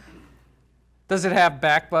 does it have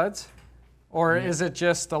back buds? Or is it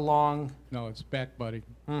just a long? No, it's back budding.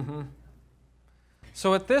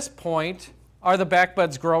 So at this point, are the back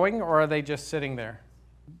buds growing, or are they just sitting there?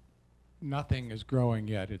 Nothing is growing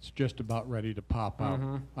yet. It's just about ready to pop out.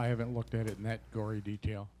 I haven't looked at it in that gory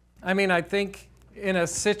detail. I mean, I think in a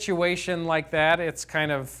situation like that, it's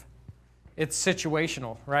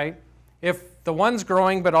situational, right? If the one's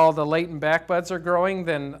growing but all the latent back buds are growing,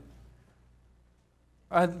 then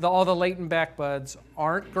all the latent back buds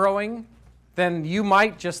aren't growing, then you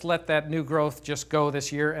might just let that new growth just go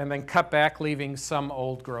this year and then cut back, leaving some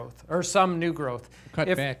old growth or some new growth.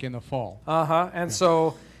 Cut back in the fall. And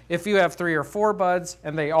so if you have 3 or 4 buds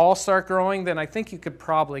and they all start growing, then I think you could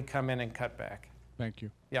probably come in and cut back. Thank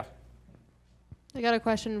you. Yeah. I got a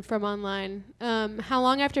question from online. How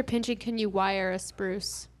long after pinching can you wire a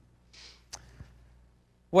spruce?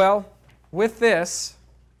 Well, with this,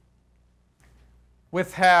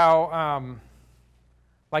 with how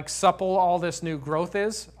supple all this new growth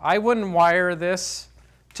is, I wouldn't wire this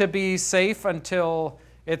to be safe until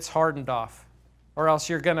it's hardened off, or else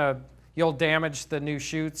you'll damage the new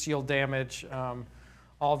shoots, you'll damage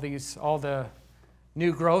all the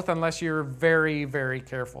new growth unless you're very, very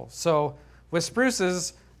careful. So with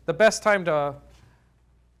spruces, the best time to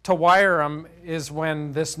wire them is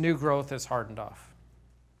when this new growth is hardened off,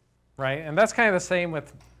 right? And that's kind of the same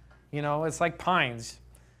with, it's like pines.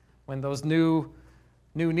 When those new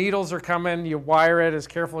needles are coming, you wire it as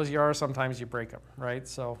careful as you are. Sometimes you break them, right?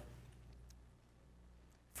 So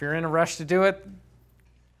if you're in a rush to do it,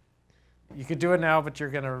 you could do it now, but you're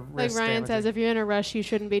going to risk Like Ryan damaging. says, if you're in a rush, you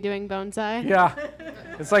shouldn't be doing bonsai. Yeah.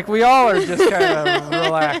 It's like we all are just kind of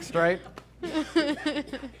relaxed, right?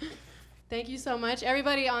 Thank you so much.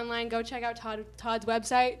 Everybody online, go check out Todd's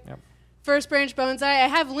website. Yep. First Branch Bonsai. I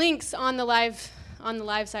have links on the live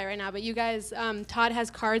site right now, but you guys, Todd has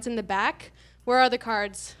cards in the back. Where are the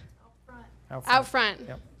cards? Out front.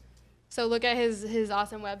 Yep. So look at his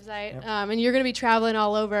awesome website. Yep. And you're going to be traveling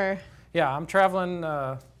all over. Yeah, I'm traveling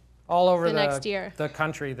all over next year. The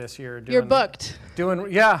country this year. You're booked. Doing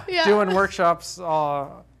workshops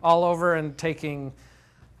all over and taking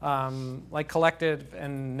collected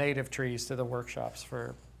and native trees to the workshops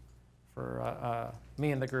for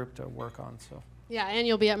me and the group to work on. So. Yeah, and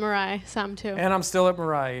you'll be at Mirai some too. And I'm still at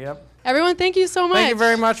Mirai, yep. Everyone, thank you so much. Thank you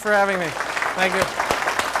very much for having me. Thank you.